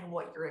at and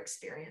what you're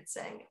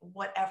experiencing,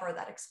 whatever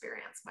that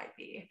experience might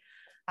be.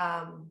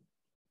 Oh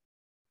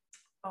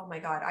my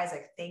God,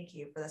 Isaac, thank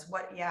you for this.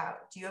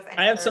 Do you have any?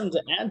 I have something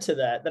to add to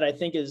that I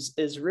think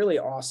is really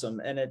awesome.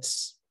 And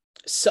it's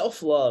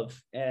self-love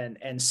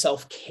and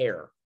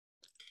self-care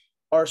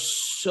are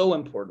so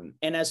important.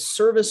 And as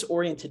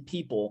service-oriented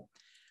people,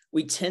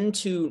 we tend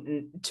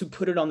to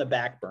put it on the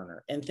back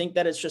burner and think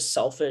that it's just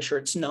selfish or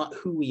it's not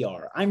who we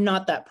are. I'm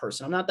not that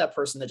person. I'm not that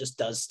person that just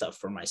does stuff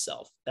for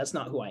myself. That's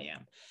not who I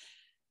am.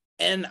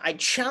 And I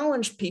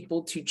challenge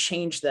people to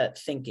change that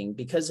thinking,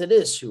 because it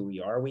is who we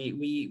are.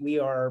 We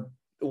are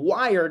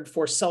wired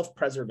for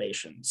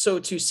self-preservation. So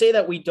to say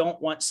that we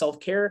don't want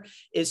self-care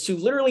is to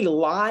literally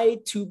lie,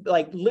 to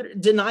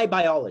deny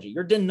biology.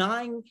 You're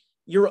denying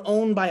your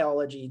own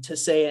biology to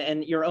say,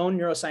 and your own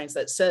neuroscience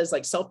that says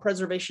like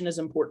self-preservation is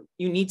important.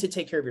 You need to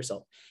take care of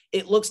yourself.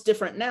 It looks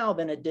different now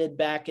than it did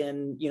back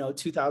in,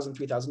 2000,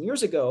 3000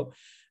 years ago,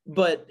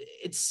 but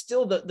it's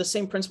still the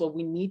same principle.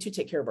 We need to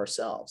take care of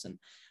ourselves. And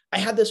I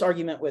had this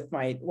argument with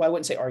I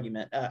wouldn't say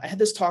argument. I had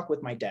this talk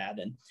with my dad,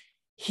 and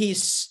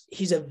he's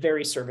a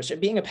very service,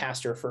 being a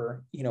pastor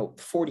for,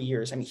 40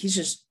 years. I mean, he's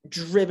just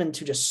driven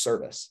to just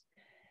service.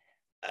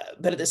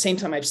 But at the same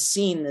time, I've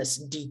seen this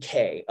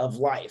decay of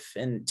life,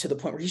 and to the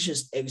point where he's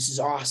just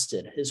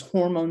exhausted. His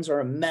hormones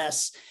are a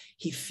mess.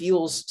 He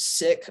feels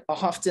sick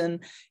often.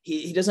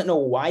 He doesn't know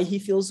why he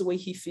feels the way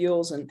he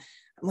feels. And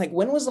I'm like,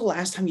 when was the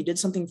last time you did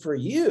something for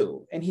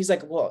you? And he's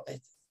like, well,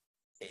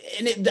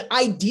 the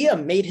idea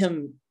made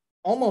him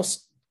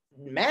almost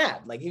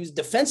mad. Like, he was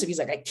defensive. He's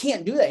like, I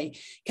can't do that. He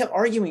kept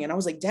arguing. And I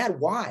was like, Dad,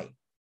 why?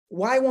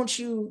 Why won't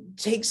you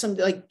take some,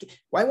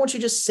 why won't you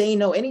just say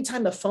no?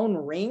 Anytime the phone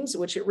rings,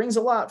 which it rings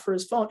a lot for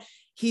his phone,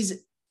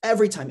 he's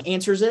every time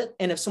answers it.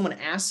 And if someone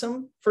asks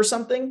him for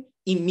something,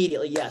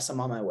 immediately, yes,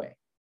 I'm on my way.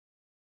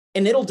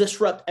 And it'll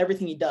disrupt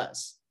everything he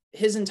does.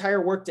 His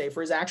entire workday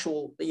for his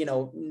actual,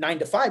 9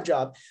 to 5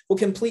 job will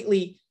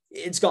completely,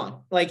 it's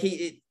gone. Like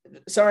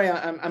sorry,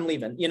 I'm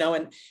leaving,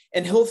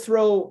 and he'll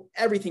throw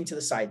everything to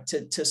the side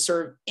to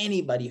serve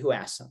anybody who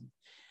asks him.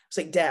 It's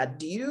like, Dad,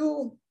 do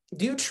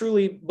you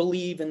truly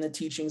believe in the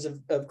teachings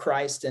of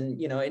Christ?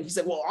 And, and he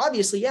said, well,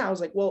 obviously, yeah. I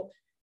was like, well,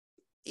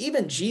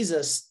 even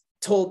Jesus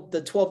told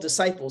the 12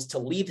 disciples to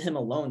leave him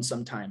alone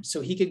sometimes so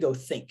he could go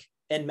think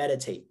and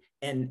meditate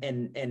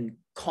and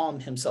calm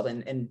himself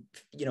and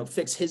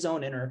fix his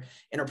own inner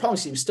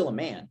problems. He was still a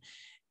man.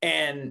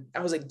 And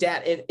I was like,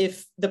 Dad,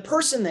 if the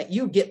person that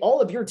you get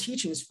all of your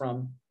teachings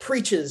from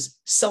preaches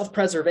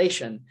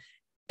self-preservation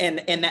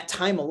and that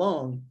time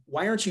alone,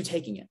 why aren't you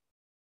taking it?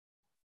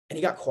 And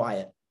he got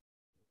quiet.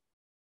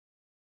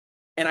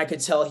 And I could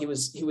tell he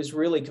was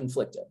really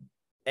conflicted,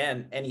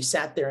 and he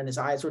sat there and his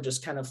eyes were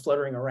just kind of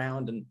fluttering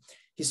around, and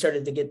he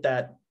started to get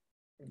that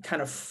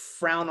kind of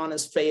frown on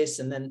his face.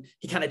 And then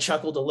he kind of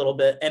chuckled a little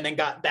bit and then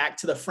got back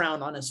to the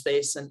frown on his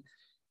face. And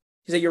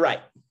he said, you're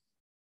right.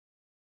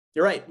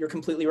 You're right. You're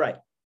completely right.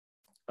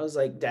 I was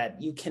like, Dad,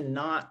 you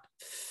cannot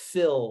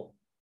fill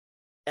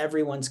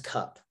everyone's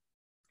cup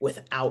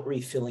without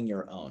refilling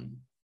your own.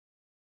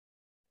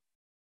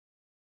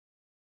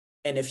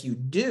 And if you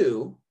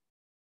do,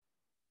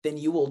 then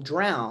you will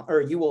drown,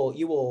 or you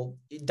will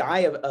die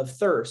of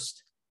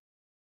thirst,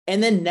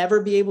 and then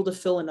never be able to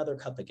fill another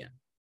cup again.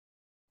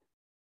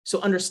 So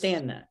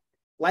understand that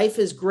life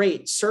is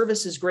great.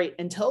 Service is great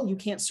until you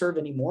can't serve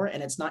anymore,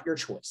 and it's not your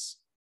choice.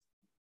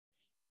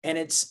 And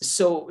it's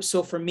so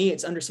for me,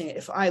 it's understanding,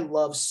 if I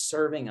love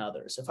serving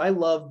others, if I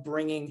love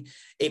bringing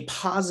a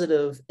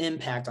positive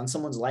impact on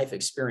someone's life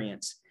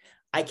experience,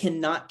 I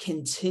cannot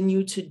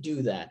continue to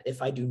do that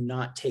if I do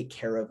not take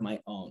care of my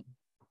own.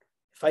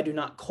 If I do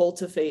not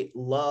cultivate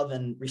love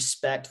and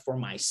respect for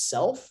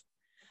myself,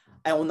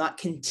 I will not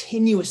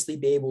continuously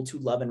be able to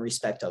love and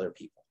respect other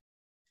people.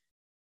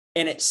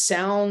 And it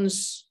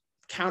sounds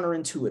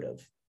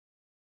counterintuitive,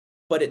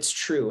 but it's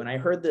true. And I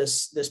heard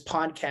this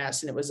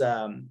podcast, and it was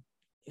a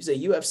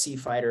UFC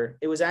fighter.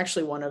 It was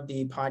actually one of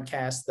the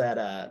podcasts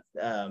that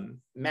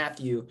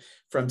Matthew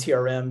from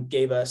TRM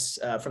gave us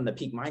from the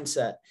Peak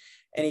Mindset.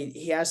 And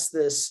he asked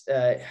this,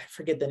 I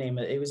forget the name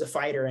of it. It was a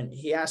fighter, and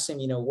he asked him,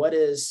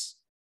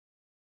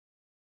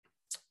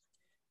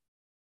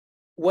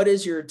 what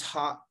is your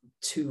top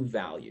 2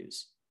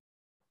 values?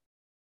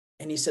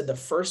 And he said, the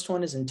first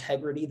one is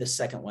integrity. The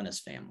second one is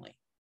family.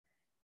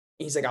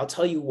 He's like, I'll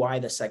tell you why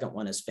the second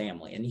one is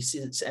family. And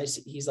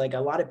he's like, a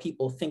lot of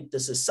people think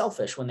this is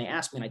selfish when they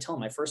ask me, and I tell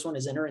them my first one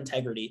is inner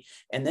integrity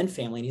and then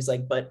family. And he's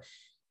like, but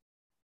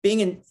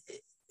being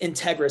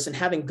integrous and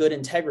having good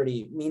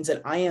integrity means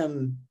that I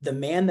am the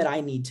man that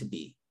I need to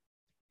be,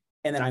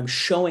 and that I'm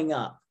showing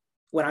up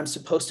when I'm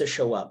supposed to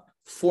show up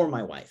for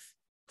my wife,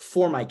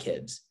 for my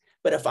kids.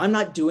 But if I'm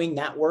not doing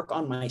that work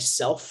on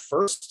myself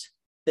first,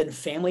 then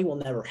family will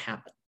never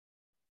happen.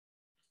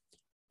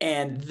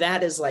 And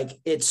that is like,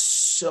 it's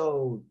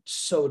so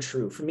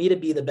true. For me to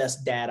be the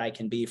best dad I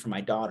can be for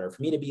my daughter,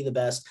 for me to be the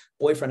best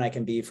boyfriend I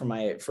can be for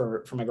my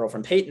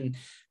girlfriend, Peyton,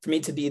 for me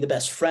to be the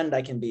best friend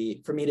I can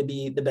be, for me to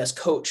be the best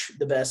coach,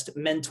 the best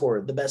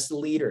mentor, the best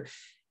leader,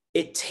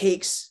 it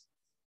takes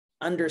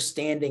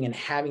understanding and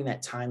having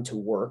that time to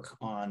work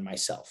on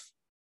myself.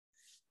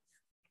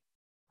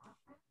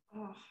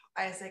 Oh,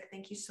 Isaac,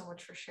 thank you so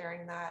much for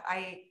sharing that.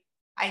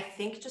 I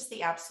think just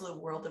the absolute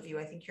world of you.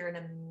 I think you're an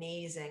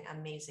amazing,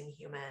 amazing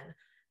human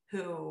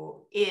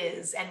who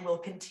is and will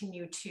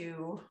continue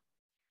to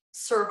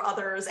serve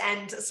others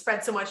and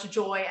spread so much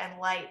joy and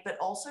light, but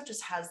also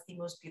just has the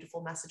most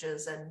beautiful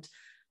messages. And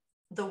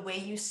the way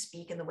you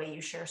speak and the way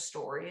you share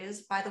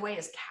stories, by the way,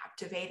 is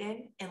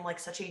captivating in like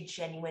such a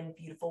genuine,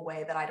 beautiful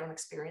way that I don't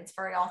experience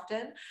very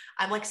often.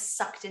 I'm like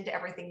sucked into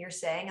everything you're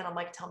saying. And I'm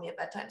like, tell me a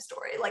bedtime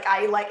story. Like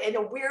I like in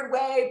a weird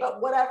way,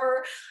 but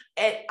whatever.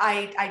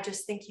 I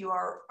just think you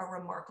are a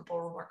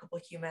remarkable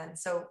human.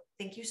 So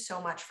thank you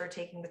so much for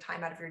taking the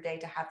time out of your day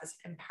to have this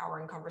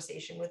empowering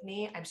conversation with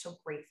me. I'm so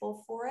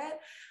grateful for it.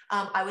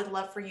 I would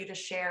love for you to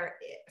share,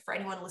 for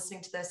anyone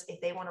listening to this, if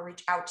they want to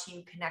reach out to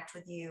you, connect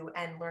with you,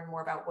 and learn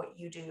more about what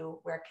you do,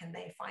 where can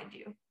they find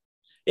you?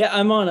 Yeah,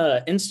 I'm on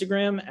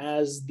Instagram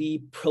as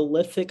the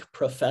Prolific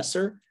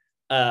Professor.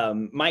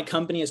 My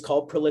company is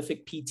called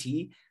Prolific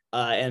PT,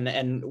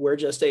 and we're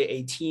just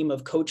a team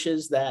of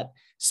coaches that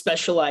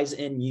specialize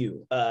in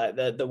you.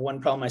 The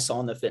one problem I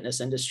saw in the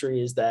fitness industry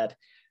is that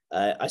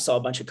I saw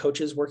a bunch of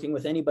coaches working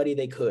with anybody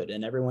they could,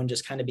 and everyone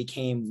just kind of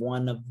became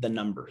one of the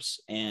numbers.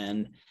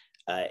 And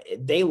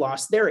they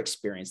lost their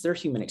experience, their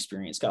human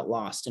experience got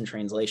lost in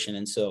translation.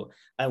 And so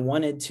I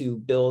wanted to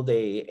build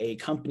a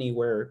company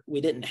where we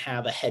didn't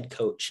have a head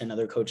coach and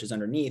other coaches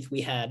underneath.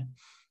 We had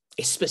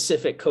a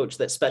specific coach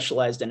that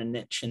specialized in a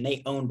niche, and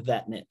they owned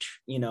that niche,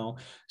 you know?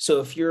 So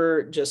if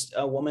you're just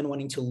a woman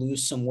wanting to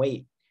lose some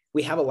weight,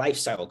 we have a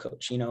lifestyle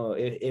coach. You know,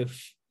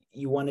 if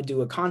you want to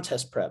do a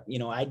contest prep, you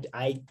know,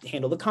 I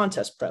handle the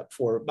contest prep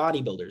for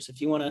bodybuilders.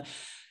 If you want to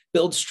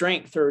build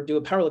strength or do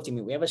a powerlifting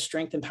meet, we have a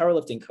strength and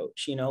powerlifting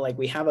coach. You know, like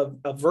we have a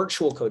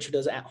virtual coach who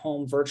does at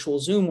home virtual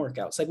Zoom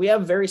workouts. Like we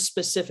have very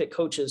specific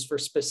coaches for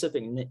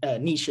specific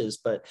niches,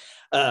 but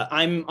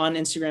I'm on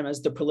Instagram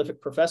as the Prolific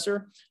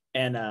Professor.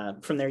 And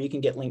from there, you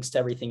can get links to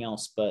everything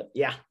else. But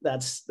yeah,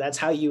 that's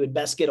how you would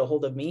best get a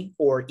hold of me,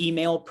 or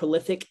email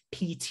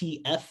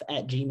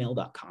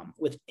prolificptf@gmail.com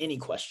with any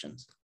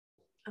questions.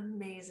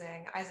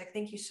 Amazing. Isaac,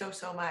 thank you so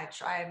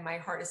much. My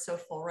heart is so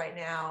full right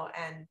now.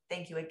 And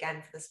thank you again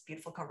for this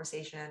beautiful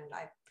conversation.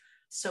 I'm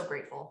so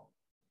grateful.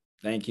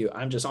 Thank you.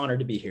 I'm just honored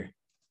to be here.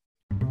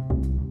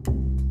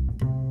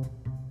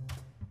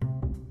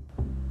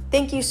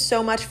 Thank you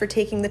so much for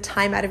taking the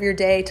time out of your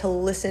day to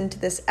listen to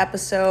this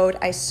episode.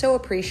 I so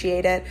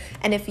appreciate it.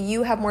 And if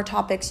you have more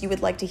topics you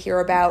would like to hear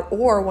about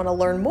or want to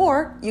learn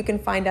more, you can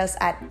find us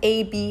at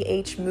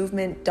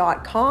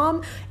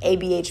abhmovement.com,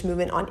 ABH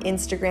Movement on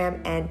Instagram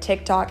and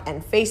TikTok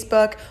and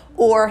Facebook,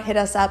 or hit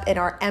us up in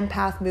our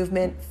Empath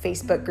Movement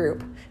Facebook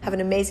group. Have an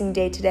amazing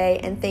day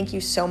today, and thank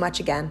you so much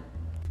again.